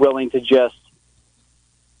money, and you're willing to just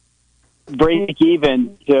break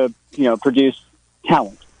even to, produce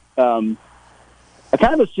talent. I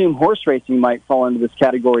kind of assume horse racing might fall into this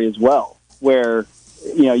category as well, where,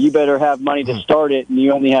 you better have money to start it, and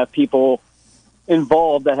you only have people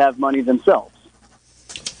involved that have money themselves.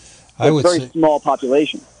 I would very say, small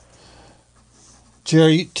population.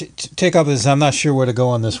 Jerry, take up this. I'm not sure where to go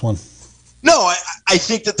on this one. No, I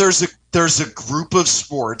think that there's a group of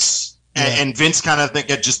sports, and Vince kind of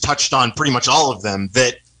just touched on pretty much all of them,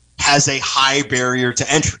 that has a high barrier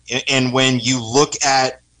to entry. And when you look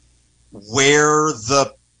at where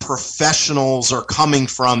the professionals are coming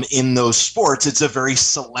from in those sports, it's a very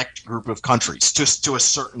select group of countries, just to a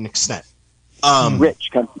certain extent.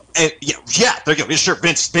 Rich countries. Yeah, there you go. Sure,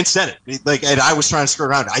 Vince said it. And I was trying to skirt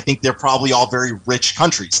around it. I think they're probably all very rich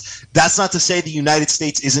countries. That's not to say the United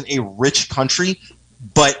States isn't a rich country,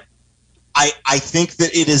 but I think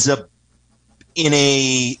that it is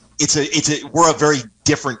we're a very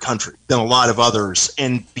different country than a lot of others,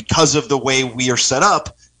 and because of the way we are set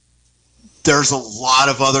up, there's a lot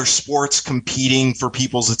of other sports competing for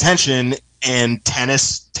people's attention, and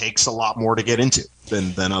tennis takes a lot more to get into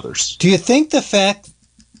than others. Do you think the fact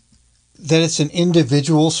that it's an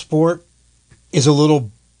individual sport is a little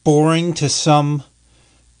boring to some?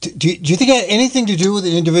 Do you think it had anything to do with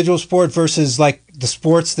the individual sport versus like the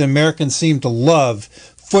sports that Americans seem to love?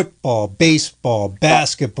 Football, baseball,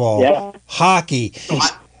 basketball, hockey.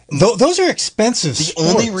 Those are expensive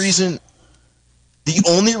sports. The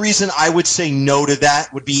only reason I would say no to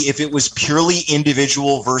that would be if it was purely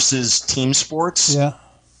individual versus team sports. Yeah.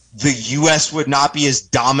 The U.S. would not be as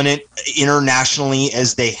dominant internationally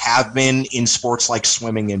as they have been in sports like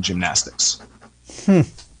swimming and gymnastics.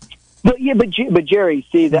 But Jerry,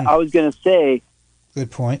 see, that I was going to say.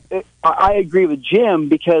 Good point. I agree with Jim,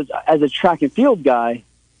 because as a track and field guy,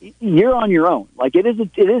 you're on your own. Like, it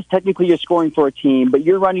is technically you're scoring for a team, but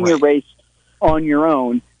you're running your race on your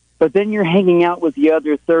own. But then you're hanging out with the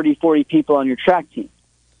other 30, 40 people on your track team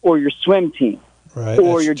or your swim team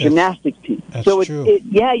or your gymnastics team. So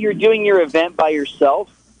you're doing your event by yourself,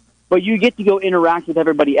 but you get to go interact with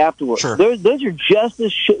everybody afterwards. Sure. Those are just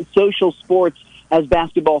as social sports as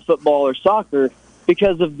basketball, football, or soccer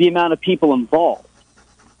because of the amount of people involved.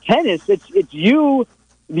 Tennis, it's you,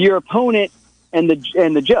 your opponent, and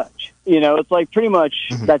the judge. It's like pretty much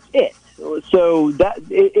that's it. So that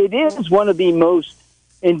it is one of the most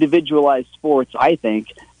individualized sports, I think.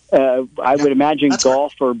 I would imagine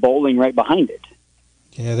golf or bowling right behind it.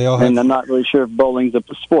 Yeah, they all have. And I'm not really sure if bowling's a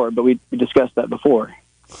sport, but we discussed that before.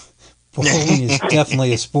 Bowling is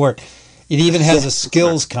definitely a sport. It even has a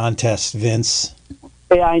skills contest, Vince.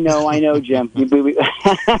 Yeah, I know, Jim.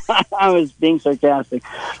 I was being sarcastic.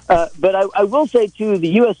 But I will say, too, the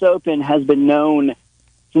U.S. Open has been known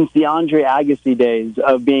since the Andre Agassi days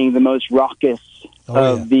of being the most raucous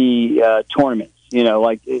of the tournaments.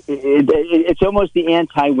 It's almost the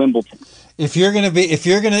anti-Wimbledon. If you're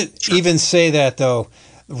gonna even say that, though,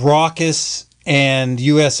 raucous and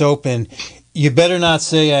U.S. Open, you better not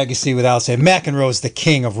say Agassi without saying McEnroe's the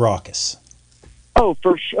king of raucous. Oh,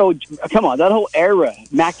 for sure. Oh, come on. That whole era,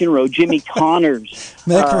 McEnroe, Jimmy Connors.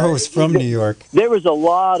 McEnroe was from New York. There was a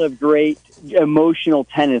lot of great emotional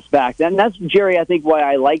tennis back then. And that's, Jerry, I think why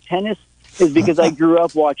I like tennis is because I grew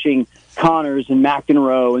up watching Connors and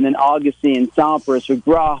McEnroe and then Agassi and Sampras with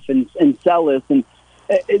Graf and Sellis. And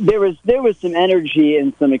there was some energy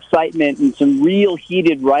and some excitement and some real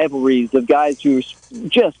heated rivalries of guys who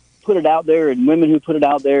just put it out there and women who put it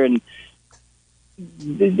out there. And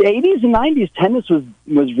the 80s and 90s, tennis was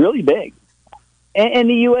really big, and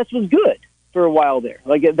the U.S. was good for a while there.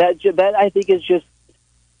 Like that I think has just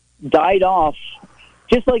died off.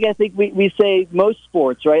 Just like I think we say most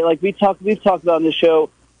sports, right? Like we've talked about on the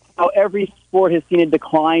show how every sport has seen a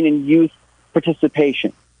decline in youth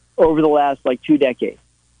participation over the last 2 decades.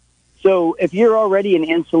 So if you're already an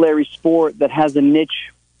ancillary sport that has a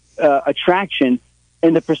niche attraction,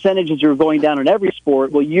 and the percentages are going down in every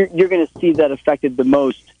sport, well, you're going to see that affected the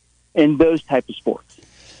most in those type of sports.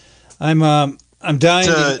 I'm dying.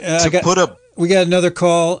 We got another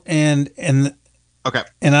call, and okay,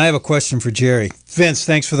 and I have a question for Jerry. Vince,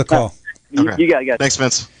 thanks for the call. Okay. You got it. Thanks,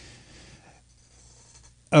 Vince.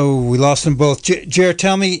 Oh, we lost them both. Jerry,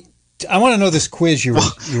 tell me. I want to know this quiz you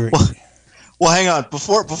were. Well, hang on.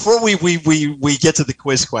 Before we get to the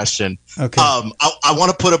quiz question, okay. I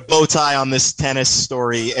want to put a bow tie on this tennis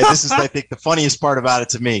story, and this is, I think, the funniest part about it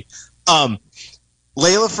to me.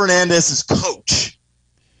 Leylah Fernandez's coach,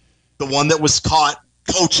 the one that was caught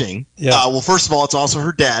coaching. Yeah. Well, first of all, it's also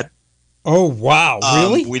her dad. Oh wow!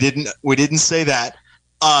 Really? We didn't say that.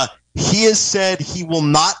 He has said he will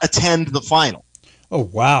not attend the final. Oh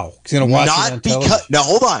wow! He's gonna watch it on television. Now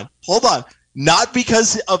hold on. Not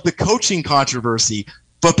because of the coaching controversy,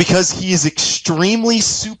 but because he is extremely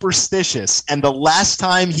superstitious. And the last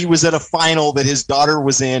time he was at a final that his daughter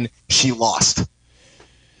was in, she lost.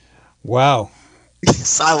 Wow.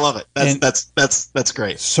 I love it. That's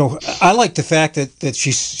great. So I like the fact that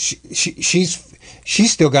she's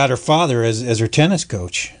still got her father as her tennis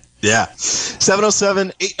coach. Yeah.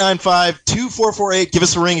 707-895-2448. Give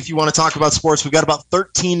us a ring if you want to talk about sports. We've got about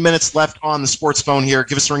 13 minutes left on the sports phone here.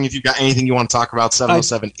 Give us a ring if you've got anything you want to talk about.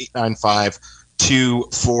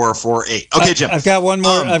 707-895-2448. Okay, Jim. I've got one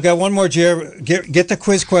more. I've got one more, Jared. Get the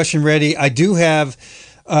quiz question ready. I do have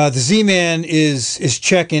the Z-Man is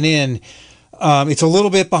checking in. It's a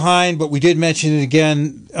little bit behind, but we did mention it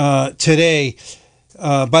again today.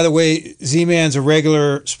 By the way, Z-Man's a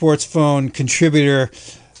regular sports phone contributor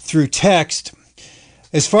through text.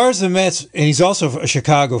 As far as the Mets, and he's also a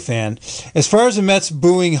Chicago fan, as far as the Mets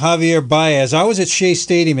booing Javier Baez, I was at Shea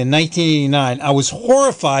Stadium in 1989. I was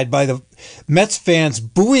horrified by the Mets fans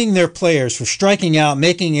booing their players for striking out,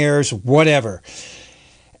 making errors, whatever.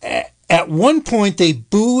 At one point, they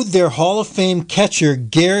booed their Hall of Fame catcher,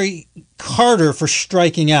 Gary Carter, for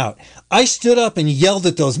striking out. I stood up and yelled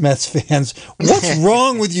at those Mets fans, "What's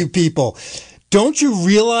wrong with you people? Don't you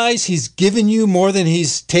realize he's given you more than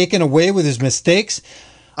he's taken away with his mistakes?"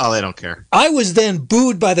 Oh, they don't care. I was then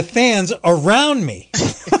booed by the fans around me.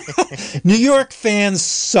 New York fans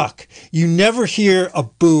suck. You never hear a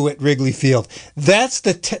boo at Wrigley Field. That's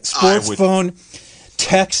the sports phone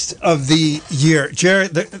text of the year.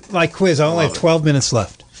 Jared, my quiz, I only have 12 minutes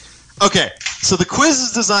left. Okay, so the quiz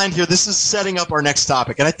is designed here. This is setting up our next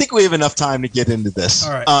topic, and I think we have enough time to get into this.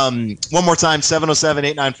 All right. One more time,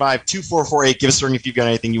 707-895-2448. Give us a ring if you've got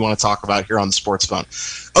anything you want to talk about here on the sports phone.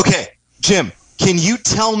 Okay, Jim, can you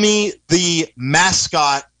tell me the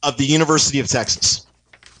mascot of the University of Texas?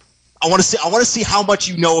 I want to see how much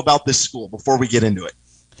you know about this school before we get into it.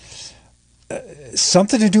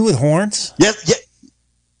 Something to do with horns? Yeah,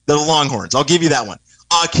 the Longhorns. I'll give you that one.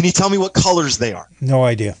 Can you tell me what colors they are? No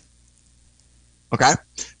idea. Okay.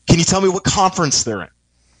 Can you tell me what conference they're in?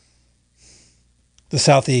 The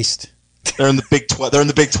Southeast. They're in the Big 12. They're in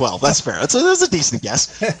the Big 12. That's fair. That's a decent guess.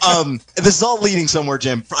 This is all leading somewhere,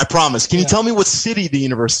 Jim. I promise. Can you tell me what city the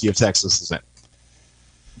University of Texas is in?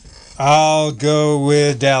 I'll go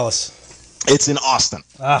with Dallas. It's in Austin.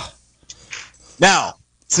 Now,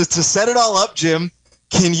 to set it all up, Jim,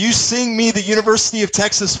 can you sing me the University of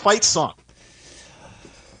Texas fight song?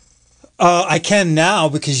 I can now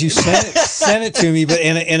because you sent it to me, but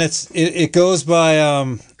it goes by.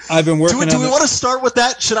 I've been working. Do we want to start with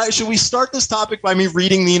that? Should we start this topic by me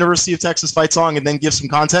reading the University of Texas fight song and then give some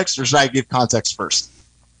context, or should I give context first?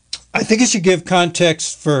 I think you should give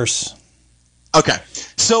context first. Okay,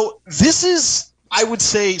 so this is, I would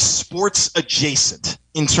say, sports adjacent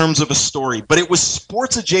in terms of a story, but it was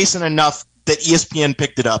sports adjacent enough that ESPN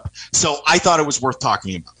picked it up, so I thought it was worth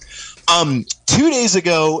talking about. 2 days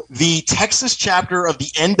ago, the Texas chapter of the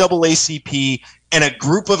NAACP and a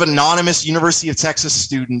group of anonymous University of Texas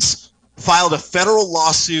students filed a federal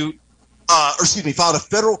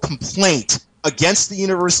complaint against the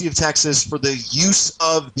University of Texas for the use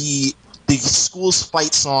of the school's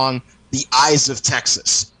fight song, "The Eyes of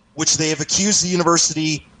Texas," which they have accused the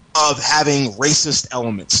university of having racist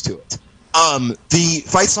elements to it. The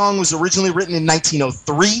fight song was originally written in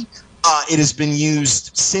 1903. It has been used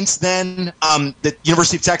since then. The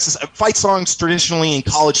University of Texas fight songs traditionally in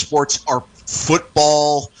college sports are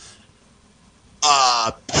football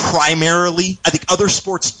primarily. I think other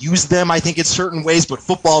sports use them, I think, in certain ways, but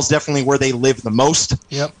football is definitely where they live the most.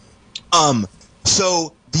 Yep.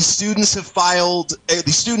 So the students have filed.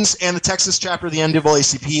 The students and the Texas chapter of the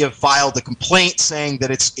NAACP have filed a complaint saying that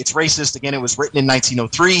it's racist. Again, it was written in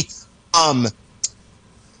 1903.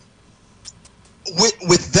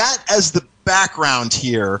 With that as the background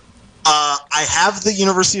here, I have the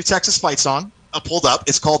University of Texas fight song pulled up.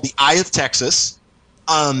 It's called "The Eye of Texas,"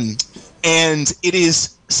 and it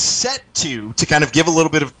is set to kind of give a little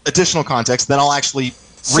bit of additional context. Then I'll actually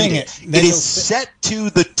read it. It is set to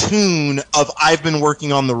the tune of "I've Been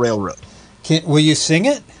Working on the Railroad." Will you sing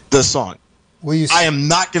it? The song. Will you? I am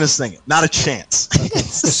not going to sing it. Not a chance.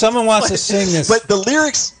 If someone wants to sing this, but the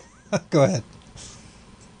lyrics. Go ahead.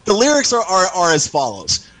 the lyrics are as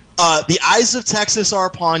follows. The eyes of Texas are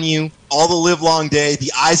upon you all the live long day.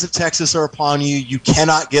 The eyes of Texas are upon you. You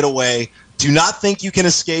cannot get away. Do not think you can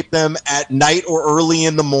escape them at night or early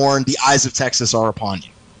in the morn. The eyes of Texas are upon you.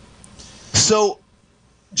 So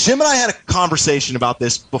Jim and I had a conversation about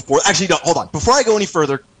this before. Actually, no, hold on. Before I go any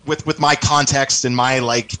further with my context and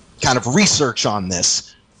my kind of research on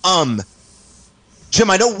this, Jim,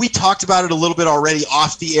 I know we talked about it a little bit already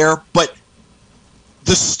off the air, but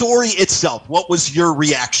the story itself, what was your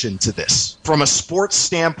reaction to this? From a sports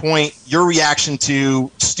standpoint, your reaction to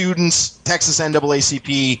students, Texas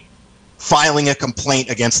NAACP, filing a complaint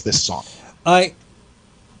against this song? I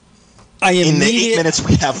in the 8 minutes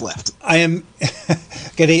we have left.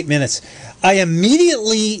 Got 8 minutes. I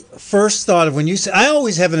immediately first thought of when you said, I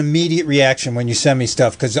always have an immediate reaction when you send me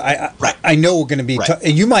stuff because I know we're going to be,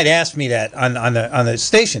 and you might ask me that on the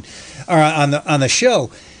station or on the show.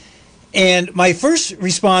 And my first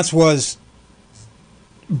response was,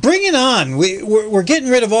 bring it on. We're getting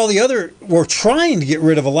rid of all the other, we're trying to get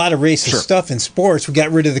rid of a lot of racist stuff in sports. We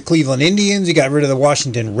got rid of the Cleveland Indians. We got rid of the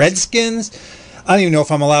Washington Redskins. I don't even know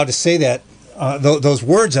if I'm allowed to say that, those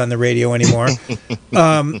words on the radio anymore.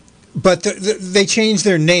 But they changed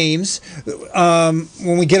their names.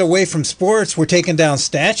 When we get away from sports, we're taking down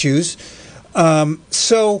statues.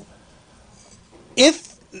 So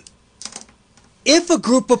if a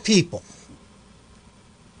group of people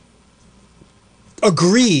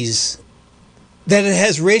agrees that it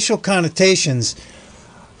has racial connotations,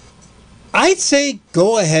 I'd say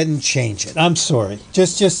go ahead and change it. I'm sorry.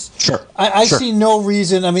 Just sure. I see no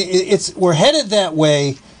reason. I mean, we're headed that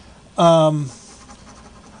way. I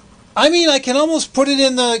mean, I can almost put it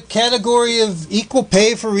in the category of equal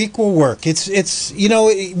pay for equal work. It's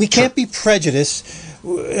we can't be prejudiced.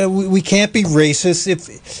 We can't be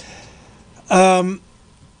racist.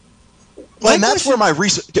 Well, and that's where my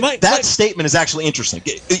research. That statement is actually interesting.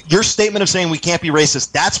 Your statement of saying we can't be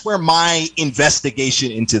racist. That's where my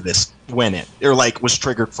investigation into this went in, or was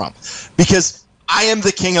triggered from, because I am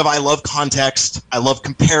the king of I love context, I love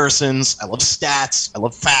comparisons, I love stats, I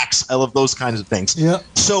love facts, I love those kinds of things. Yeah.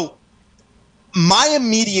 So my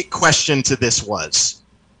immediate question to this was,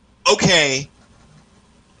 okay,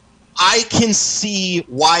 I can see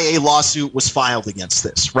why a lawsuit was filed against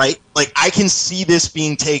this, right? I can see this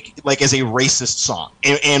being taken as a racist song,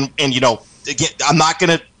 and again, I'm not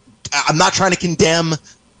trying to condemn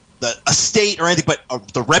a state or anything, but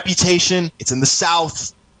the reputation. It's in the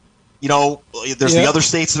South. There's the other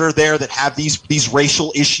states that are there that have these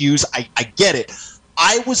racial issues. I get it.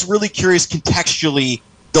 I was really curious contextually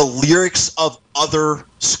the lyrics of other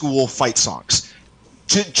school fight songs,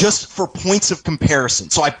 just for points of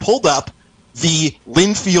comparison. So I pulled up the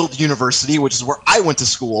Linfield University, which is where I went to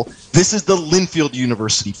school. This is the Linfield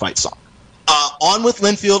University fight song. On with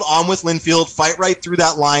Linfield, fight right through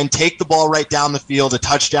that line, take the ball right down the field, a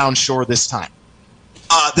touchdown sure this time.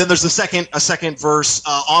 Then there's a second verse,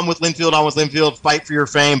 on with Linfield, fight for your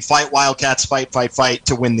fame, fight Wildcats, fight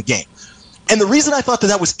to win the game. And the reason I thought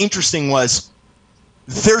that was interesting was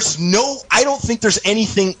I don't think there's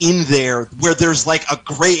anything in there where there's a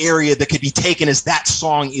gray area that could be taken as that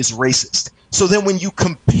song is racist. So then when you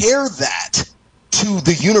compare that to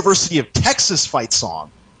the University of Texas fight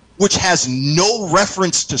song, which has no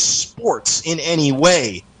reference to sports in any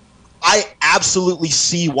way, I absolutely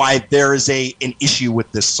see why there is an issue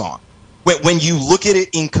with this song. When you look at it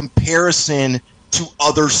in comparison to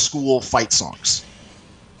other school fight songs.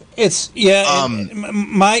 It's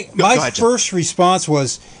my ahead, first response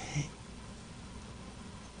was,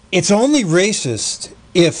 it's only racist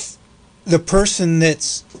if the person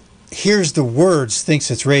that hears the words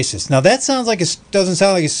thinks it's racist. Now that doesn't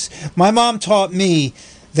sound like it's. My mom taught me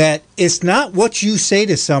that it's not what you say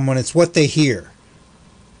to someone; it's what they hear.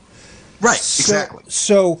 Right. Exactly.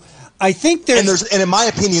 So I think and in my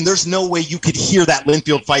opinion, there's no way you could hear that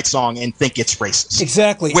Linfield fight song and think it's racist.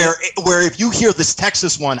 Exactly. Where if you hear this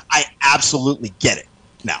Texas one, I absolutely get it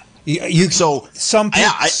now. Some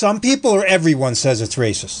people or everyone says it's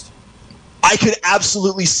racist. I could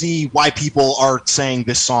absolutely see why people are saying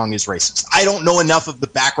this song is racist. I don't know enough of the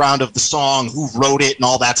background of the song, who wrote it, and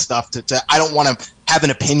all that stuff. I don't want to have an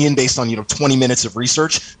opinion based on 20 minutes of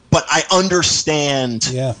research, but I understand.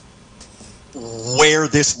 Yeah. Where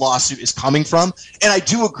this lawsuit is coming from, and I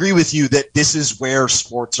do agree with you that this is where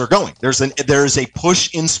sports are going. There's a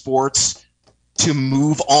push in sports to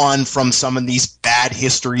move on from some of these bad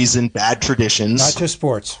histories and bad traditions. Not just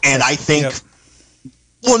sports, and I think. Yep.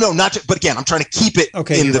 Well, no, not. But again, I'm trying to keep it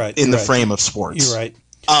in the frame of sports. You're right.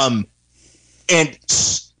 And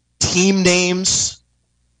team names,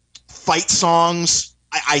 fight songs,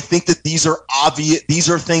 I think that these are obvious. These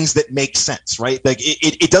are things that make sense, right? Like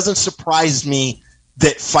it doesn't surprise me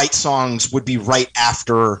that fight songs would be right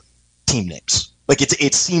after team names. Like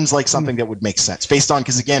it seems like something that would make sense based on,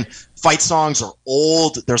 because again, fight songs are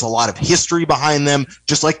old. There's a lot of history behind them,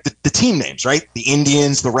 just like the team names, right? The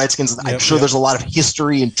Indians, the Redskins. I'm sure there's a lot of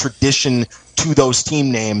history and tradition to those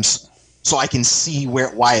team names, so I can see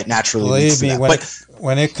why it naturally leads to that.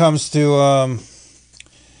 When it comes to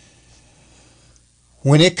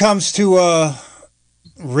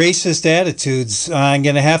racist attitudes, I'm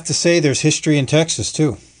going to have to say there's history in Texas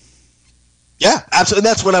too. Yeah, absolutely.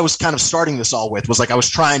 And that's what I was kind of starting this all with, was like I was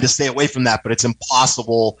trying to stay away from that, but it's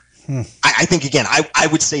impossible. I think, again, I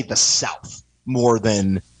would say the South more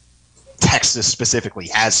than Texas specifically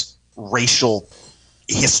has racial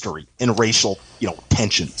history and racial,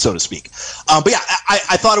 tension, so to speak. But yeah,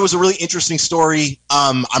 I thought it was a really interesting story.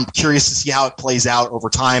 I'm curious to see how it plays out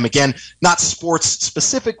over time. Again, not sports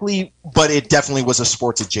specifically, but it definitely was a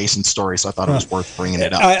sports adjacent story, so I thought it was worth bringing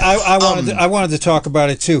it up. I wanted to talk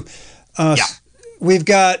about it too. We've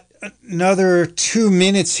got another 2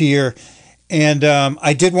 minutes here, and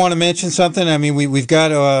I did want to mention something. I mean, we've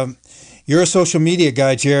got you're a social media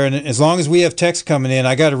guy, Jared, and as long as we have texts coming in,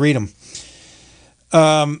 I got to read them.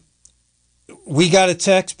 We got a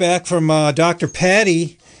text back from Dr.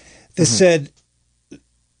 Patty that said,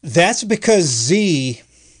 that's because Z,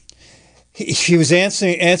 she was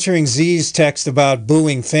answering Z's text about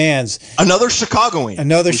booing fans. Another Chicagoan.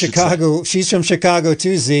 She's from Chicago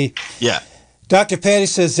too, Z. Yeah. Dr. Patty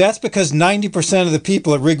says that's because 90% of the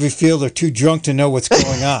people at Wrigley Field are too drunk to know what's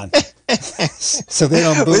going on. So they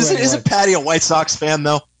don't boo anyone. Isn't Patty a White Sox fan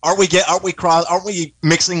though? Aren't we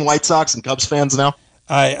mixing White Sox and Cubs fans now?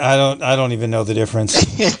 I don't even know the difference.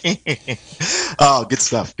 Oh, good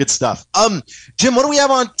stuff. Jim, what do we have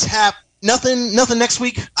on tap? Nothing next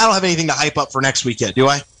week. I don't have anything to hype up for next week yet, do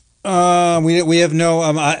I? We have no.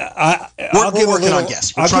 We're working on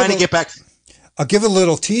guests. We're trying to get back. I'll give a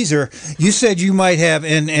little teaser. You said you might have,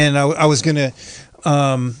 and I was gonna.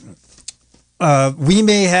 We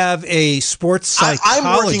may have a sports psychologist.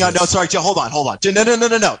 I'm working on. No, sorry, Jim. Hold on.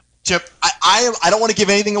 No. Chip, I don't want to give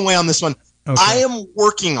anything away on this one. Okay. I am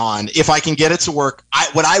working on, if I can get it to work,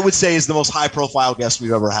 what I would say is the most high-profile guest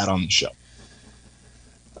we've ever had on the show.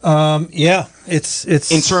 Yeah, it's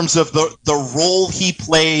in terms of the role he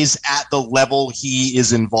plays at the level he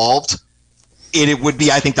is involved. It would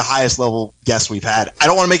be, I think, the highest level guest we've had. I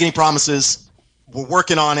don't want to make any promises. We're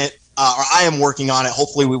working on it, or I am working on it.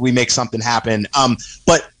 Hopefully, we make something happen.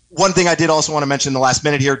 But one thing I did also want to mention in the last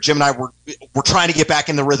minute here, Jim and I we're trying to get back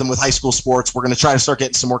in the rhythm with high school sports. We're going to try to start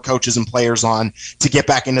getting some more coaches and players on to get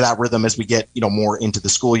back into that rhythm as we get more into the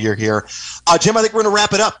school year here. Jim, I think we're going to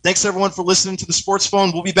wrap it up. Thanks everyone for listening to the Sports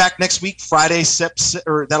Phone. We'll be back next week, Friday,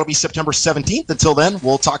 that'll be September 17th. Until then,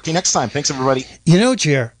 we'll talk to you next time. Thanks everybody.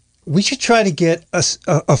 Jer, we should try to get a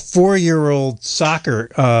 4-year-old soccer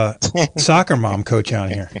mom coach on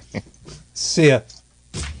here. See ya.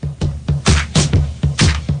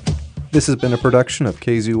 This has been a production of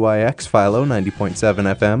KZYX Philo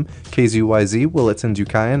 90.7 FM, KZYZ Willits and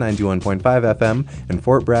Ukiah 91.5 FM, and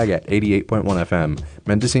Fort Bragg at 88.1 FM,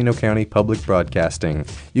 Mendocino County Public Broadcasting.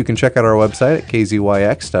 You can check out our website at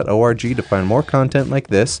kzyx.org to find more content like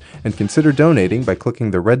this, and consider donating by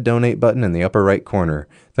clicking the red donate button in the upper right corner.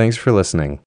 Thanks for listening.